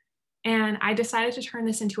 And I decided to turn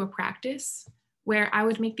this into a practice where I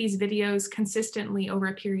would make these videos consistently over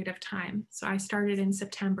a period of time. So I started in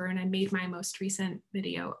September and I made my most recent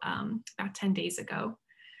video about 10 days ago.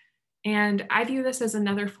 And I view this as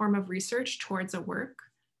another form of research towards a work.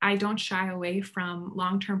 I don't shy away from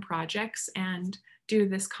long-term projects and do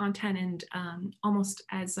this content and almost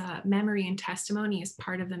as a memory and testimony as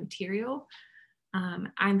part of the material.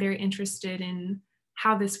 I'm very interested in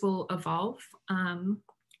how this will evolve.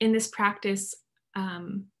 In this practice,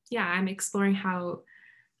 yeah, I'm exploring how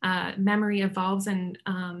memory evolves and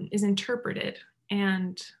is interpreted,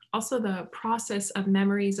 and also the process of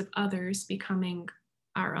memories of others becoming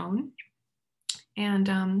our own. And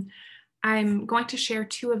I'm going to share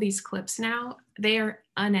 2 of these clips now. They are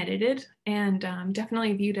unedited and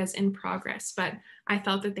definitely viewed as in progress, but I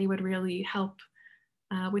felt that they would really help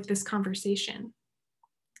with this conversation.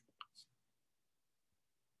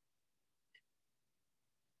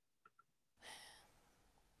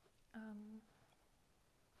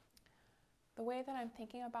 The way that I'm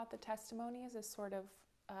thinking about the testimonies is sort of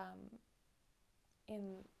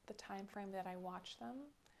in the time frame that I watched them.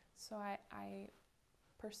 So I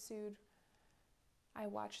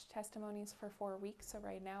watched testimonies for 4 weeks. So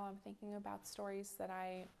right now I'm thinking about stories that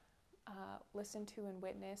I listened to and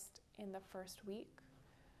witnessed in the first week.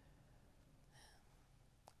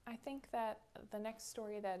 I think that the next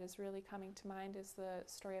story that is really coming to mind is the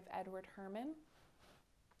story of Edward Herman,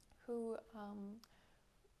 who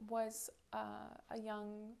was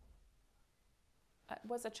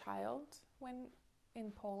a child when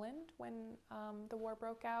in Poland when the war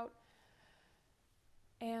broke out,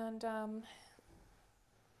 and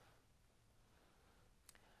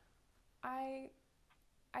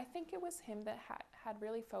I think it was him that had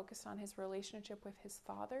really focused on his relationship with his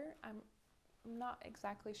father. I'm not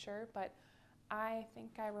exactly sure, but I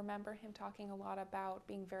think I remember him talking a lot about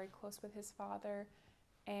being very close with his father,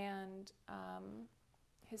 and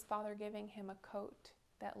his father giving him a coat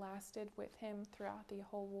that lasted with him throughout the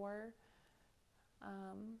whole war.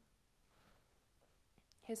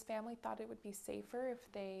 His family thought it would be safer if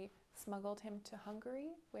they smuggled him to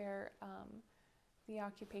Hungary, where the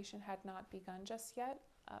occupation had not begun just yet,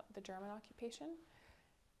 the German occupation.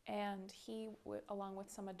 And he, along with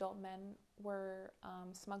some adult men, were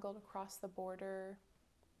smuggled across the border,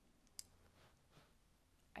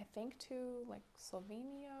 I think to like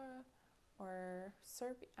Slovenia or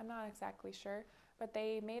Serbia, I'm not exactly sure, but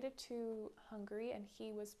they made it to Hungary, and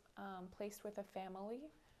he was placed with a family.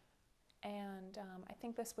 And I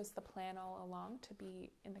think this was the plan all along, to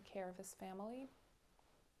be in the care of his family.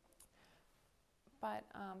 But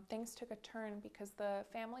things took a turn because the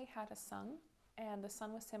family had a son, and the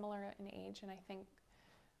son was similar in age, and I think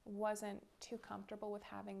wasn't too comfortable with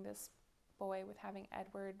having this boy, with having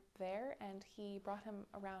Edward there, and he brought him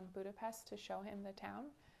around Budapest to show him the town,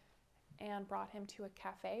 and brought him to a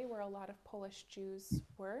cafe where a lot of Polish Jews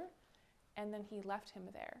were, and then he left him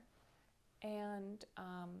there. And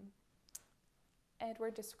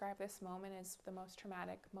Edward described this moment as the most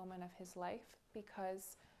traumatic moment of his life,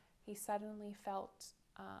 because he suddenly felt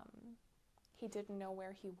he didn't know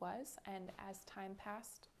where he was, and as time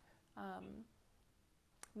passed,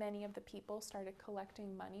 many of the people started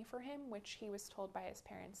collecting money for him, which he was told by his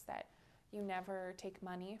parents that you never take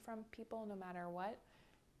money from people no matter what.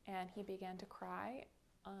 And he began to cry,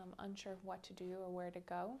 unsure of what to do or where to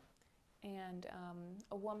go. and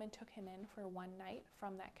a woman took him in for one night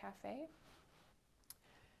from that cafe.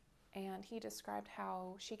 And he described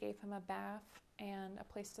how she gave him a bath and a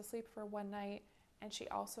place to sleep for one night, and she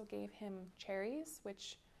also gave him cherries,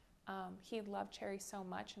 which he loved cherries so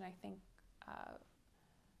much, and I think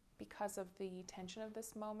because of the tension of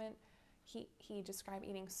this moment, he described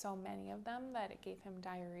eating so many of them that it gave him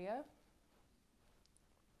diarrhea.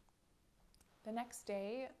 The next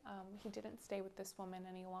day, he didn't stay with this woman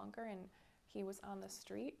any longer, and he was on the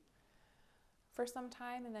street for some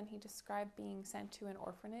time, and then he described being sent to an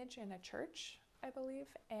orphanage in a church, I believe.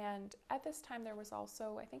 And at this time, there was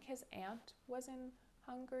also, I think his aunt was in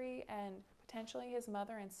Hungary, and potentially his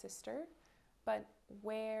mother and sister, but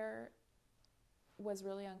where was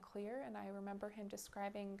really unclear. And I remember him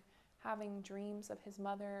describing having dreams of his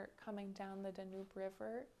mother coming down the Danube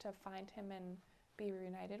River to find him and be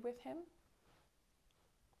reunited with him.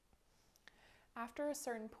 After a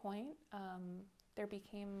certain point, there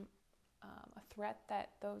became a threat that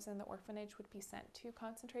those in the orphanage would be sent to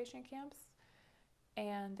concentration camps,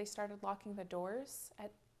 and they started locking the doors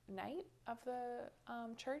at night of the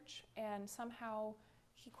church, and somehow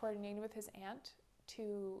he coordinated with his aunt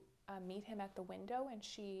to meet him at the window, and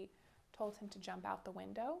she told him to jump out the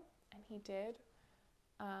window, and he did.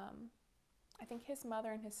 I think his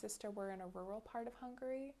mother and his sister were in a rural part of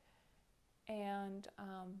Hungary, and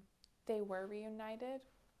they were reunited.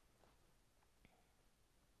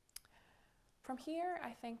 From here,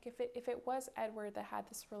 I think if it was Edward that had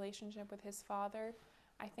this relationship with his father,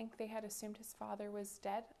 I think they had assumed his father was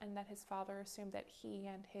dead, and that his father assumed that he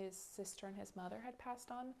and his sister and his mother had passed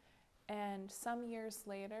on. And some years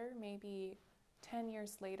later, maybe 10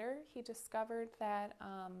 years later, he discovered that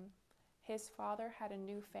his father had a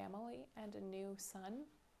new family and a new son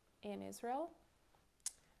in Israel,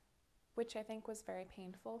 which I think was very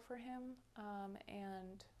painful for him.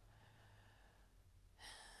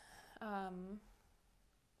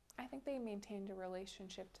 I think they maintained a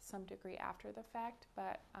relationship to some degree after the fact,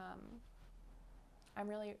 but I'm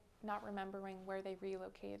really not remembering where they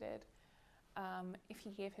relocated. If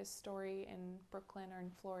he gave his story in Brooklyn or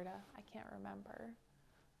in Florida, I can't remember.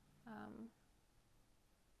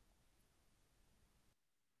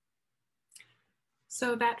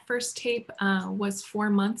 So that first tape was 4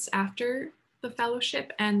 months after the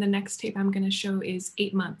fellowship, and the next tape I'm going to show is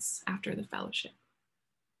 8 months after the fellowship.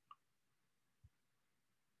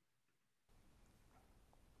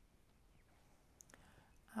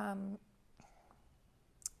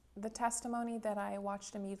 The testimony that I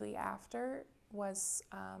watched immediately after was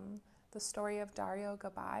the story of Dario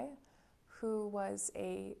Gabai, who was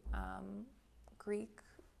a Greek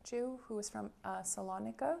Jew who was from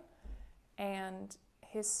Salonika, and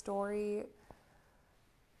his story,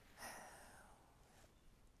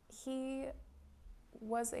 he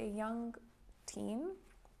was a young teen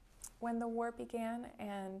when the war began,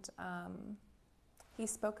 and he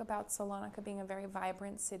spoke about Salonika being a very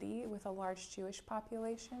vibrant city with a large Jewish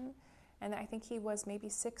population, and I think he was maybe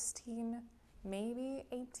 16, maybe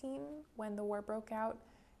 18 when the war broke out,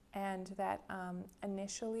 and that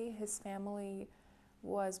initially his family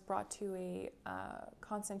was brought to a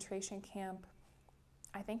concentration camp,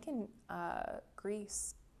 I think in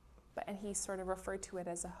Greece, and he sort of referred to it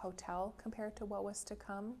as a hotel compared to what was to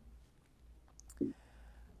come.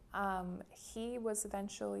 He was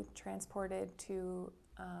eventually transported to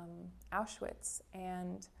Auschwitz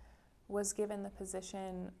and was given the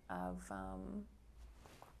position of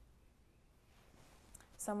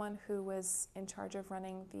someone who was in charge of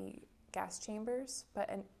running the gas chambers, but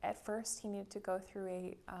at first he needed to go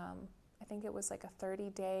through I think it was like a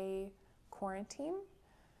 30-day quarantine,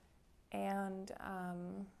 and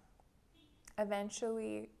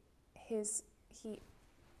eventually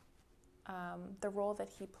the role that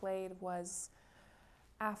he played was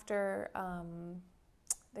after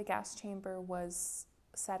the gas chamber was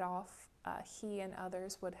set off, he and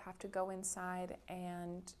others would have to go inside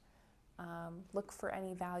and look for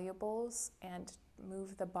any valuables and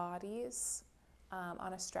move the bodies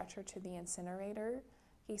on a stretcher to the incinerator.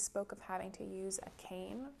 He spoke of having to use a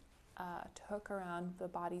cane to hook around the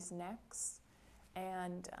bodies' necks,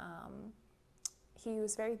 and he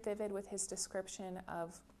was very vivid with his description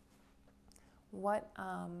of what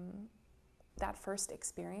that first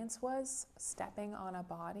experience was, stepping on a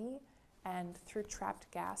body and through trapped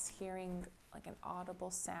gas hearing like an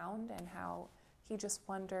audible sound, and how he just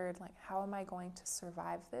wondered, like, how am I going to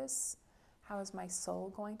survive this? How is my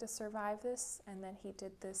soul going to survive this? And then he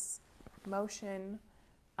did this motion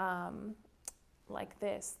like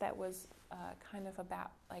this that was kind of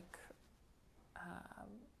about like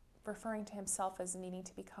referring to himself as needing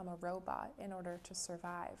to become a robot in order to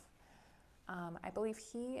survive. I believe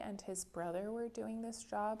he and his brother were doing this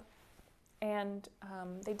job, and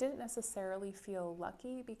they didn't necessarily feel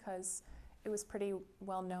lucky because it was pretty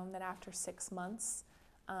well known that after 6 months,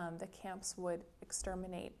 the camps would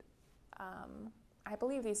exterminate, I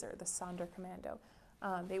believe these are the Sonderkommando.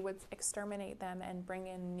 They would exterminate them and bring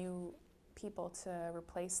in new people to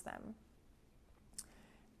replace them.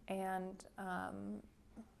 And I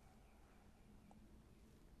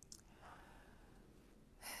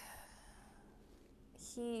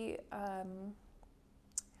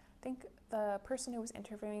think the person who was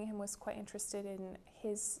interviewing him was quite interested in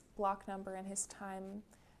his block number and his time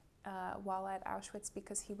while at Auschwitz,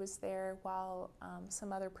 because he was there while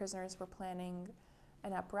some other prisoners were planning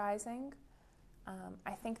an uprising.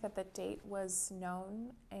 I think that the date was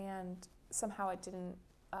known and somehow it didn't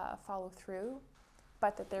follow through,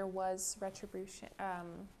 but that there was retribution,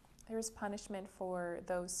 there was punishment for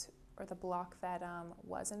those, or the block that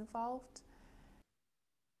was involved.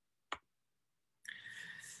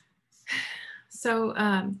 So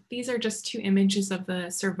these are just 2 images of the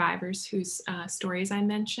survivors whose stories I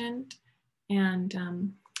mentioned.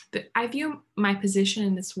 And I view my position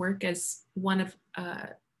in this work as one of,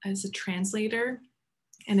 as a translator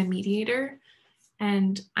and a mediator.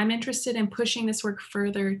 And I'm interested in pushing this work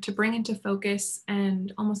further to bring into focus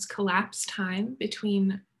and almost collapse time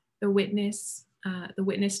between the witness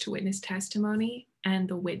to witness testimony and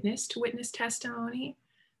the witness to witness testimony,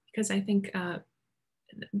 because I think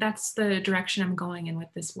that's the direction I'm going in with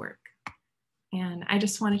this work. And I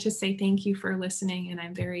just wanted to say thank you for listening, and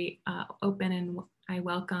I'm very open, and I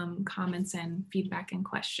welcome comments and feedback and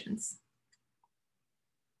questions.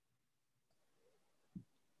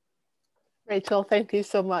 Rachel, thank you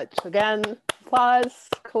so much. Again, applause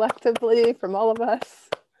collectively from all of us.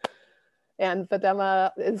 And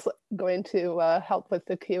Videma is going to help with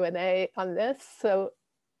the Q&A on this. So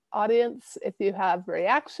audience, if you have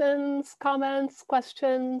reactions, comments,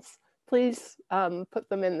 questions, please put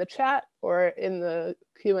them in the chat or in the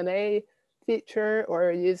Q&A feature,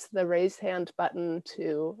 or use the raise hand button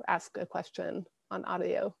to ask a question on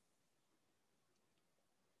audio.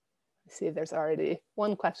 I see there's already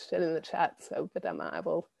one question in the chat, so Videma, I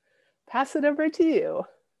will pass it over to you.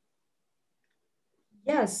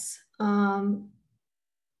 Yes.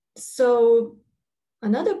 So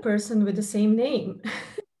another person with the same name.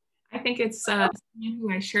 I think it's someone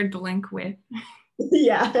who I shared the link with.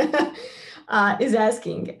 Yeah, is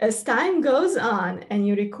asking, as time goes on and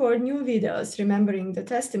you record new videos remembering the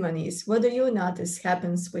testimonies, what do you notice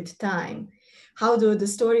happens with time? How do the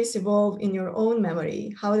stories evolve in your own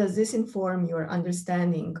memory? How does this inform your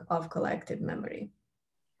understanding of collective memory?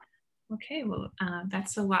 Okay, well,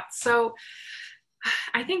 that's a lot. So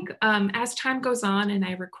I think as time goes on and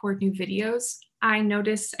I record new videos, I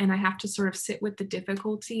notice, and I have to sort of sit with the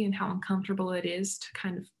difficulty and how uncomfortable it is to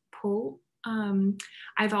kind of pull.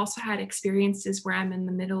 I've also had experiences where I'm in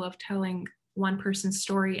the middle of telling one person's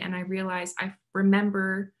story and I realize I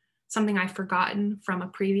remember something I've forgotten from a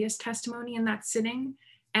previous testimony in that sitting.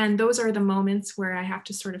 And those are the moments where I have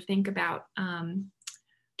to sort of think about,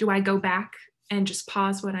 do I go back and just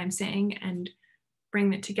pause what I'm saying and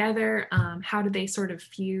bring it together? How do they sort of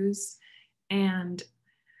fuse? And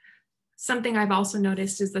something I've also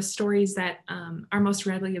noticed is the stories that are most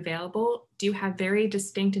readily available do have very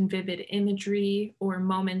distinct and vivid imagery or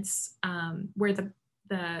moments where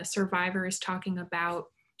the survivor is talking about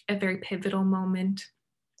a very pivotal moment.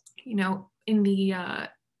 You know, in the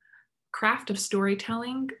craft of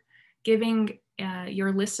storytelling, giving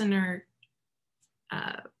your listener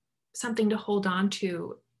something to hold on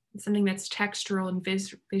to, something that's textural and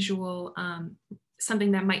visual,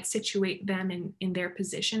 something that might situate them in their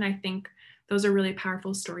position. I think those are really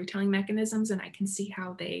powerful storytelling mechanisms, and I can see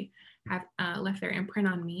how they have left their imprint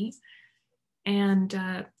on me. And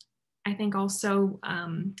I think also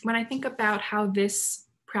when I think about how this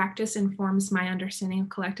practice informs my understanding of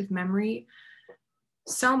collective memory,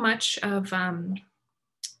 so much of,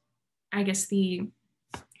 I guess, the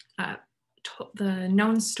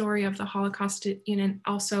known story of the Holocaust,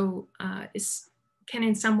 also can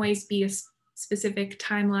in some ways be a specific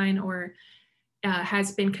timeline, or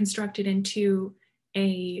has been constructed into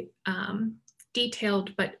a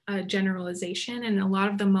detailed but generalization. And a lot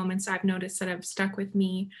of the moments I've noticed that have stuck with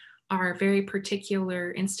me are very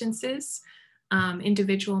particular instances,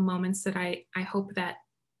 individual moments that I hope that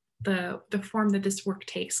the form that this work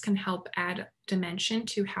takes can help add dimension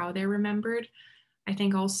to how they're remembered. I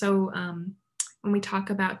think also when we talk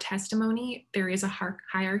about testimony, there is a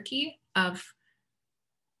hierarchy of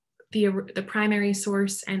the primary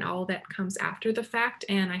source and all that comes after the fact.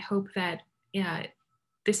 And I hope that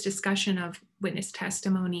this discussion of witness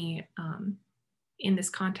testimony in this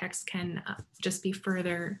context can just be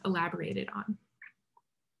further elaborated on.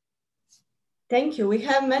 Thank you. We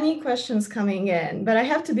have many questions coming in, but I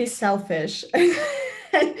have to be selfish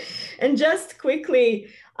and just quickly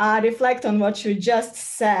reflect on what you just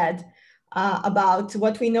said about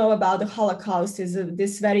what we know about the Holocaust is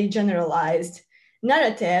this very generalized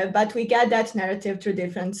narrative, but we get that narrative through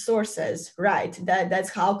different sources, right?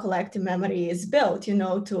 That's how collective memory is built, you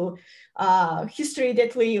know, to history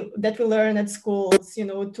that we learn at schools, you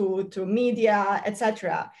know, to media,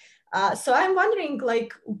 etc. So I'm wondering,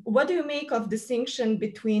 like, what do you make of distinction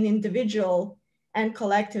between individual and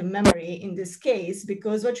collective memory in this case?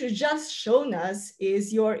 Because what you've just shown us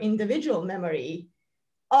is your individual memory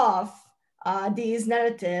of these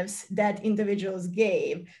narratives that individuals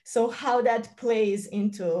gave. So how that plays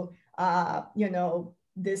into, you know,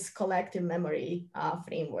 this collective memory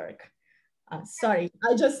framework. Sorry,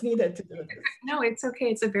 I just needed to do this. No, it's okay.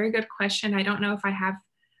 It's a very good question. I don't know if I have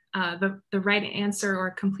the right answer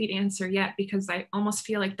or complete answer yet, because I almost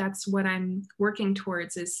feel like that's what I'm working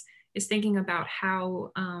towards is thinking about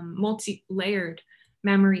how multi-layered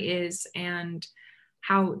memory is and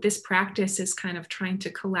how this practice is kind of trying to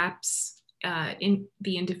collapse in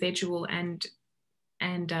the individual and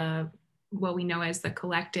what we know as the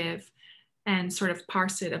collective, and sort of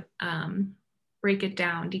parse it, break it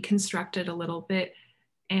down, deconstruct it a little bit,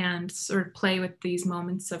 and sort of play with these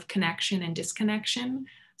moments of connection and disconnection.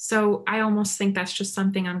 So I almost think that's just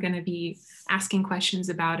something I'm going to be asking questions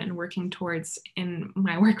about and working towards in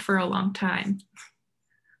my work for a long time.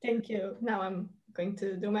 Thank you. Now I'm going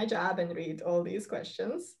to do my job and read all these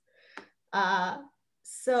questions.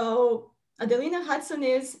 So Adelina Hudson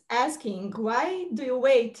is asking, why do you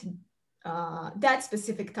wait that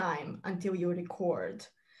specific time until you record?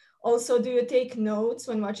 Also, do you take notes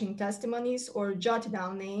when watching testimonies or jot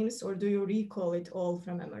down names, or do you recall it all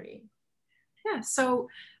from memory? Yeah, so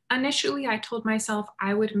initially I told myself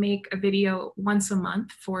I would make a video once a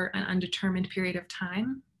month for an undetermined period of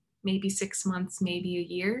time, maybe 6 months, maybe a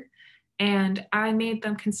year. And I made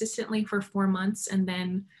them consistently for 4 months. And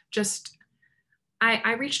then just,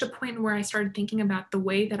 I reached a point where I started thinking about the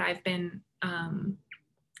way that I've been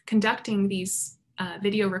conducting these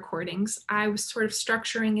video recordings. I was sort of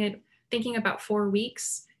structuring it, thinking about 4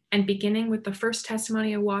 weeks and beginning with the first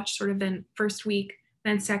testimony I watched, sort of then first week,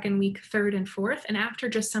 then second week, third and fourth. And after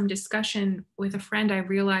just some discussion with a friend, I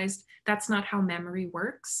realized that's not how memory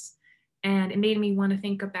works. And it made me want to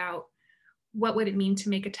think about what would it mean to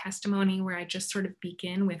make a testimony where I just sort of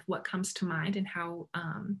begin with what comes to mind and how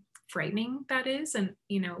frightening that is, and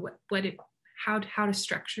you know how to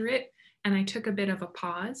structure it. And I took a bit of a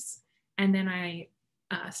pause, and then I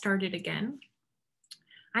started again.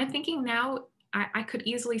 I'm thinking now I could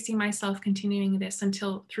easily see myself continuing this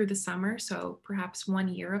until through the summer, so perhaps 1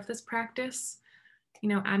 year of this practice. You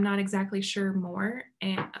know, I'm not exactly sure more,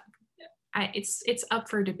 and it's up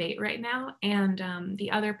for debate right now. And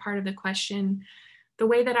the other part of the question, the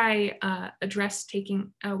way that I addressed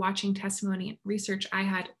watching testimony research, I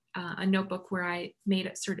had a notebook where I made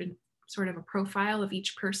a certain sort of a profile of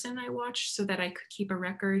each person I watched so that I could keep a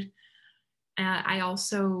record. I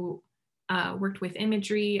also worked with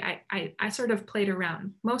imagery. I sort of played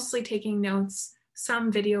around, mostly taking notes,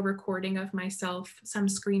 some video recording of myself, some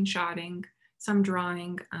screenshotting, some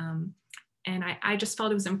drawing. And I just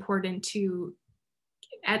felt it was important to,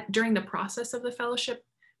 during the process of the fellowship,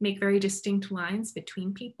 make very distinct lines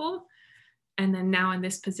between people. And then now in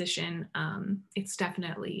this position, it's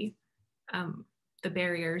definitely, the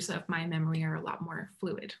barriers of my memory are a lot more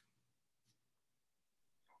fluid.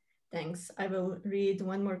 Thanks. I will read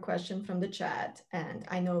one more question from the chat, and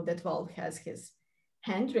I know that Wolf has his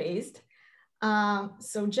hand raised.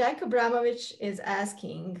 So Jack Abramovich is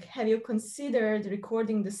asking, have you considered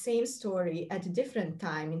recording the same story at different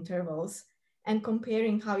time intervals and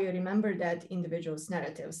comparing how you remember that individual's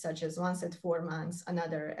narrative, such as once at 4 months,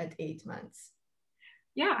 another at 8 months?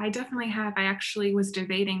 Yeah, I definitely have. I actually was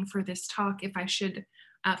debating for this talk if I should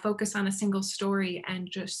focus on a single story and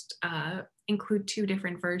just include 2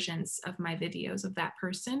 different versions of my videos of that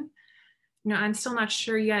person. You know, I'm still not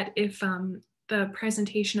sure yet if the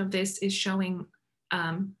presentation of this is showing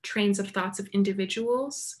trains of thoughts of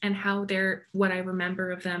individuals and how what I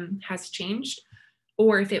remember of them has changed,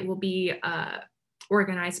 or if it will be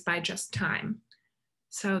organized by just time.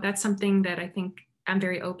 So that's something that I think I'm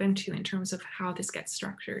very open to in terms of how this gets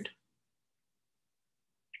structured.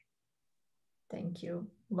 Thank you.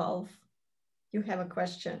 Wolf, you have a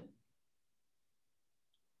question.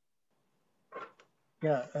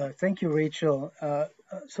 Yeah, thank you, Rachel.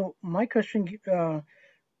 So my question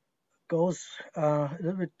goes a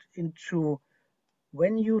little bit into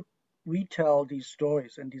when you retell these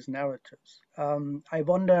stories and these narratives. I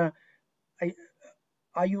wonder,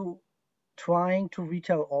 are you trying to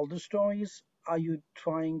retell all the stories? Are you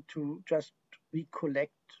trying to just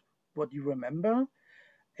recollect what you remember?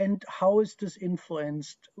 And how is this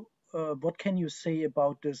influenced? What can you say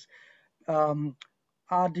about this?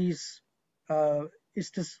 Are these,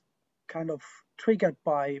 is this kind of triggered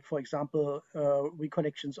by, for example,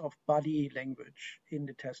 recollections of body language in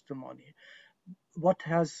the testimony? What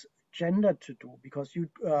has gender to do? Because you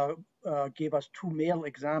gave us two male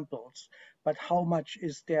examples, but how much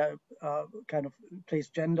is there kind of plays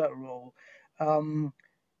gender a role?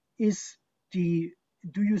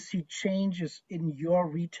 Do you see changes in your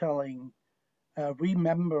retelling,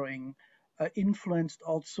 remembering, influenced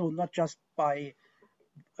also not just by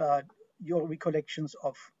your recollections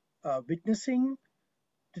of witnessing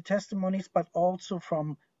the testimonies, but also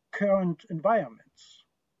from current environments,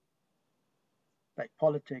 like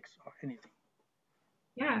politics or anything?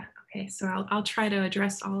 Yeah, okay, so I'll try to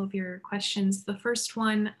address all of your questions. The first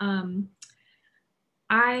one,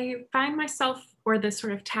 I find myself, or the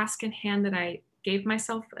sort of task in hand that I gave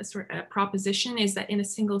myself, a sort of a proposition, is that in a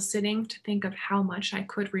single sitting to think of how much I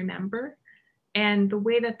could remember. And the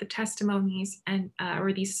way that the testimonies and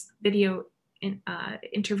or these video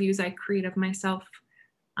interviews I create of myself,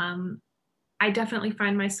 I definitely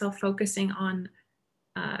find myself focusing on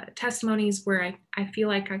testimonies where I feel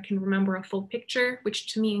like I can remember a full picture,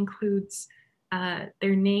 which to me includes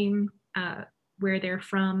their name, where they're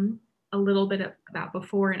from, a little bit about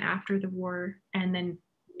before and after the war, and then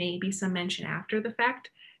maybe some mention after the fact.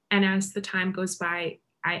 And as the time goes by,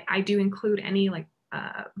 I do include any like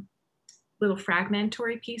little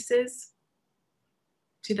fragmentary pieces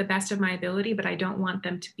to the best of my ability, but I don't want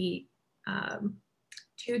them to be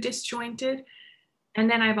too disjointed. And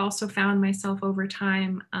then I've also found myself over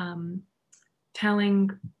time telling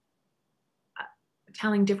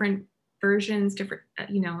different versions, different,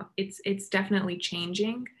 it's definitely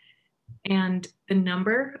changing. And the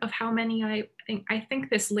number of how many I think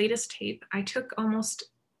this latest tape, I took almost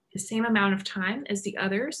the same amount of time as the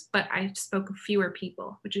others, but I spoke of fewer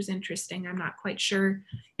people, which is interesting. I'm not quite sure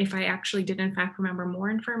if I actually did in fact remember more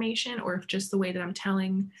information or if just the way that I'm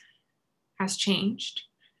telling has changed.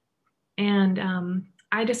 And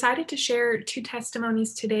I decided to share two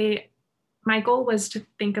testimonies today. My goal was to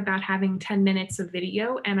think about having 10 minutes of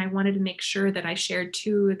video, and I wanted to make sure that I shared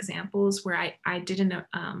two examples where I didn't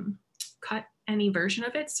cut any version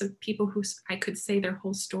of it. So people who I could say their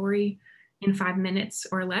whole story in 5 minutes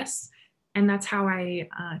or less. And that's how I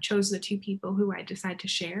chose the two people who I decided to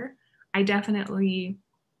share. I definitely,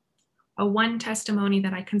 one testimony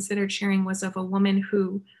that I considered sharing was of a woman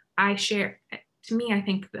who I share, to me, I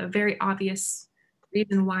think the very obvious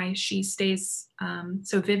reason why she stays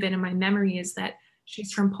so vivid in my memory is that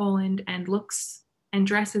she's from Poland and looks and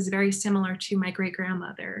dresses very similar to my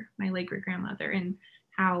great-grandmother, my late great-grandmother, and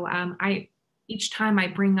how each time I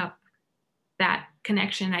bring up that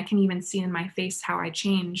connection, I can even see in my face how I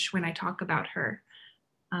change when I talk about her.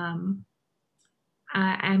 I'm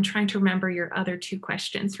trying to remember your other two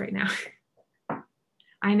questions right now.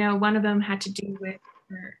 I know one of them had to do with,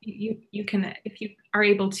 you can, if you are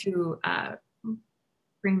able to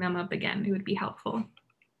bring them up again, it would be helpful.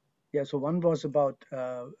 Yeah, so one was about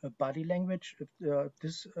body language.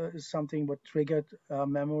 This is something what triggered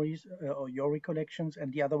memories or your recollections,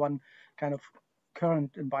 and the other one kind of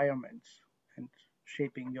current environments and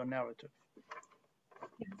shaping your narrative.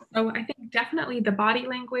 So I think definitely the body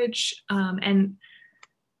language, and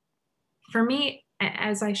for me,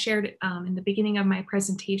 as I shared in the beginning of my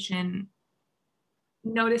presentation,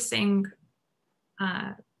 noticing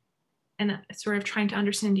and sort of trying to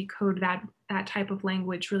understand and decode that type of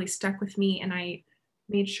language really stuck with me. And I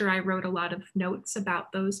made sure I wrote a lot of notes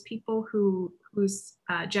about those people whose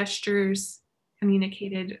gestures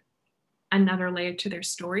communicated another layer to their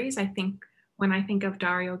stories. I think when I think of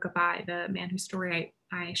Dario Gabay, the man whose story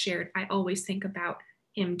I shared, I always think about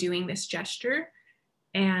him doing this gesture.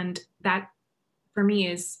 And that for me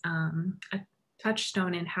is a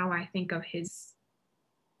touchstone in how I think of his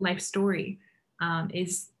life story,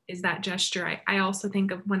 is that gesture. I also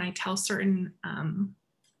think of when I tell certain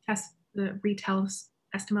retell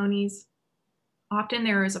testimonies, often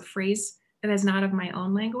there is a phrase that is not of my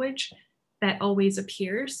own language that always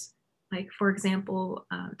appears. Like, for example,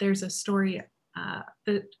 there's a story,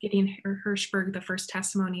 the Gideon Hirschberg, the first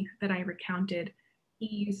testimony that I recounted, he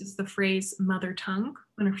uses the phrase mother tongue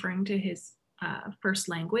when referring to his first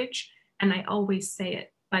language. And I always say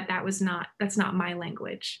it, but that's not my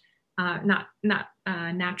language. Not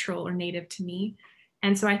natural or native to me.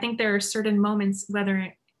 And so I think there are certain moments,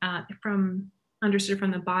 whether understood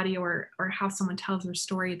from the body or how someone tells their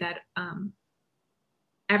story, that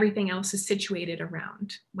everything else is situated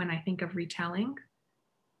around when I think of retelling.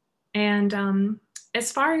 And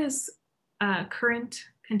as far as current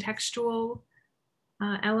contextual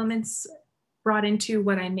elements brought into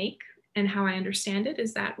what I make and how I understand it,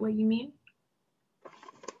 is that what you mean?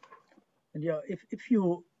 And yeah, if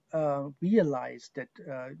you realize that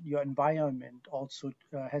your environment also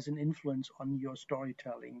has an influence on your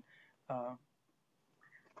storytelling.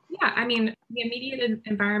 Yeah, I mean, the immediate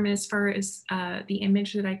environment, as far as the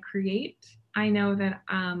image that I create, I know that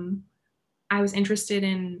I was interested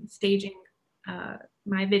in staging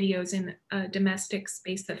my videos in a domestic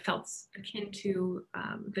space that felt akin to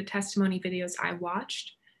the testimony videos I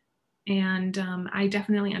watched. And I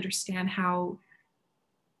definitely understand how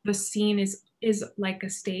the scene is like a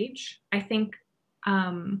stage. I think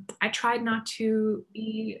I tried not to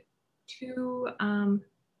be too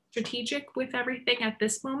strategic with everything at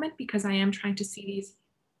this moment, because I am trying to see these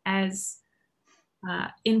as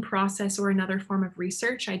in process or another form of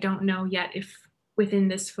research. I don't know yet if within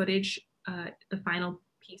this footage the final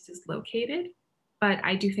piece is located, but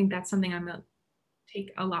I do think that's something I'm going to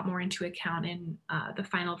take a lot more into account in the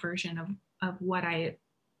final version of what I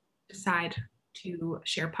decide to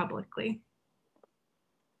share publicly.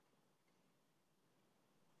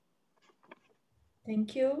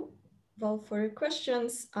 Thank you, Val, for your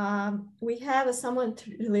questions. We have a somewhat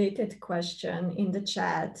related question in the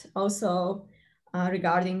chat, also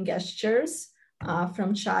regarding gestures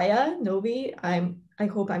from Chaya Novi. I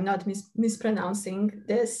hope I'm not mispronouncing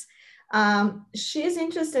this. She's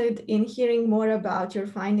interested in hearing more about your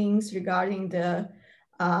findings regarding the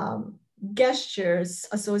gestures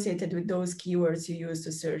associated with those keywords you use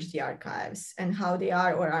to search the archives, and how they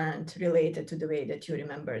are or aren't related to the way that you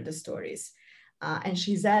remember the stories. And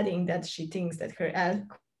she's adding that she thinks that her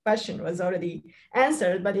question was already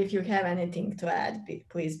answered, but if you have anything to add,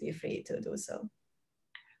 please be free to do so.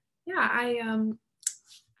 Yeah,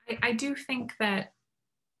 I do think that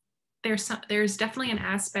there's definitely an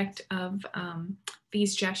aspect of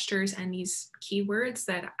these gestures and these keywords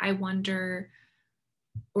that I wonder,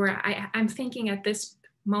 or I'm thinking at this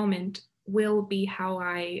moment, will be how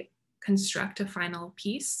I construct a final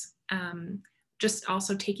piece. Just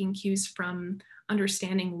also taking cues from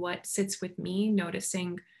understanding what sits with me,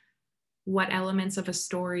 noticing what elements of a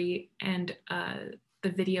story and the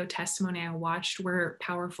video testimony I watched were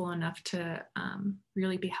powerful enough to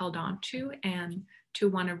really be held on to, and to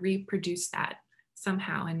want to reproduce that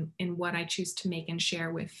somehow in what I choose to make and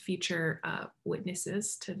share with future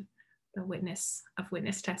witnesses to the witness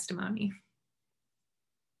testimony.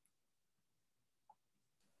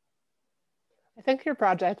 I think your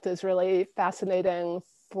project is really fascinating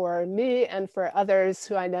for me and for others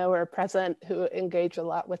who I know are present who engage a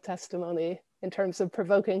lot with testimony, in terms of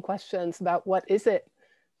provoking questions about what is it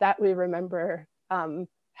that we remember?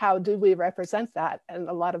 How do we represent that? And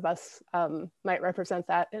a lot of us might represent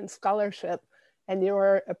that in scholarship, and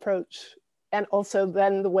your approach, and also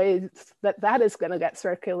then the ways that that is going to get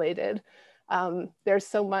circulated. There's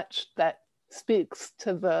so much that speaks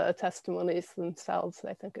to the testimonies themselves.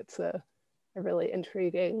 I think it's a really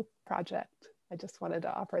intriguing project. I just wanted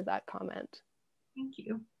to offer that comment. Thank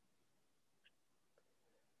you.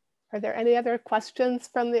 Are there any other questions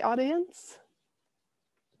from the audience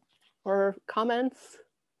or comments?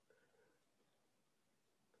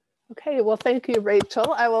 Okay, well, thank you,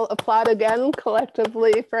 Rachel. I will applaud again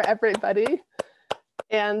collectively for everybody.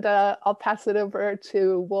 And I'll pass it over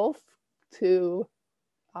to Wolf to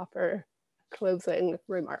offer a closing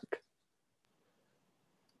remark.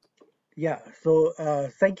 Yeah, so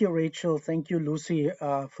thank you, Rachel. Thank you, Lucy,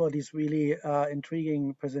 for these really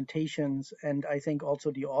intriguing presentations. And I thank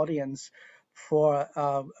also the audience for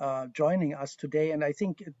joining us today. And I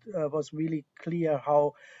think it was really clear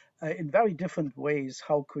how, in very different ways,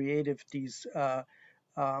 how creative these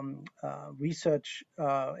research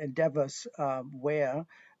endeavors were.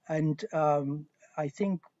 And I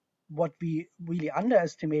think what we really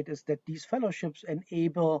underestimate is that these fellowships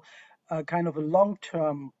enable kind of a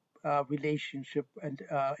long-term relationship and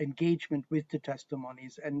engagement with the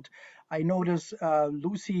testimonies. And I notice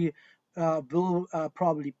Lucy will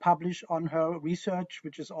probably publish on her research,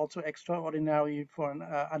 which is also extraordinary for an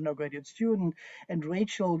undergraduate student. And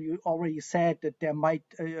Rachel, you already said that there might,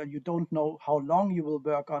 you don't know how long you will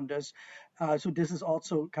work on this. So this is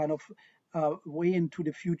also kind of way into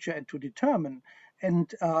the future and to determine.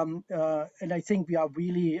 And I think we are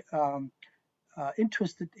really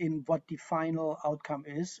interested in what the final outcome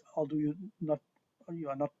is, although you not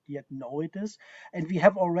not yet know it is. And we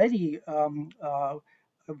have already a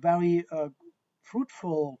very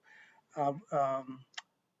fruitful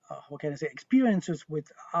how can I say, experiences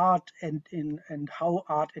with art and how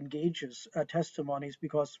art engages testimonies,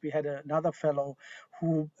 because we had another fellow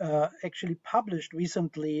who actually published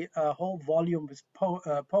recently a whole volume with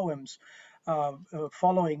poems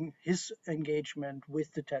following his engagement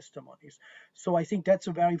with the testimonies. So I think that's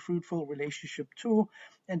a very fruitful relationship too,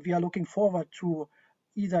 and we are looking forward to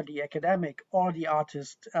either the academic or the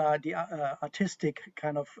artistic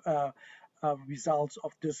kind of results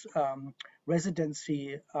of this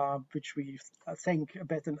residency, which we thank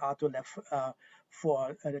Beth and Arthur Leff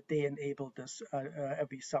for that they enable this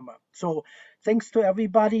every summer. So thanks to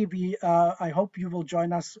everybody. I hope you will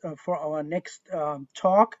join us for our next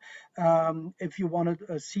talk. If you want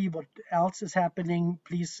to see what else is happening,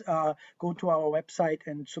 please go to our website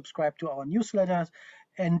and subscribe to our newsletters.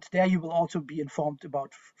 And there you will also be informed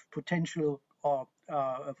about potential or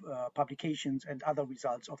publications and other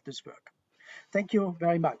results of this work. Thank you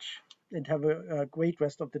very much and have a great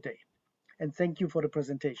rest of the day. And thank you for the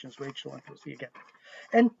presentations, Rachel and Lucy again.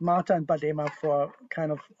 And Marta and Badema for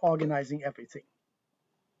kind of organizing everything.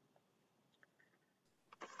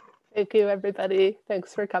 Thank you, everybody.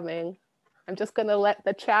 Thanks for coming. I'm just going to let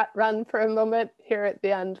the chat run for a moment here at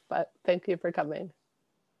the end, but thank you for coming.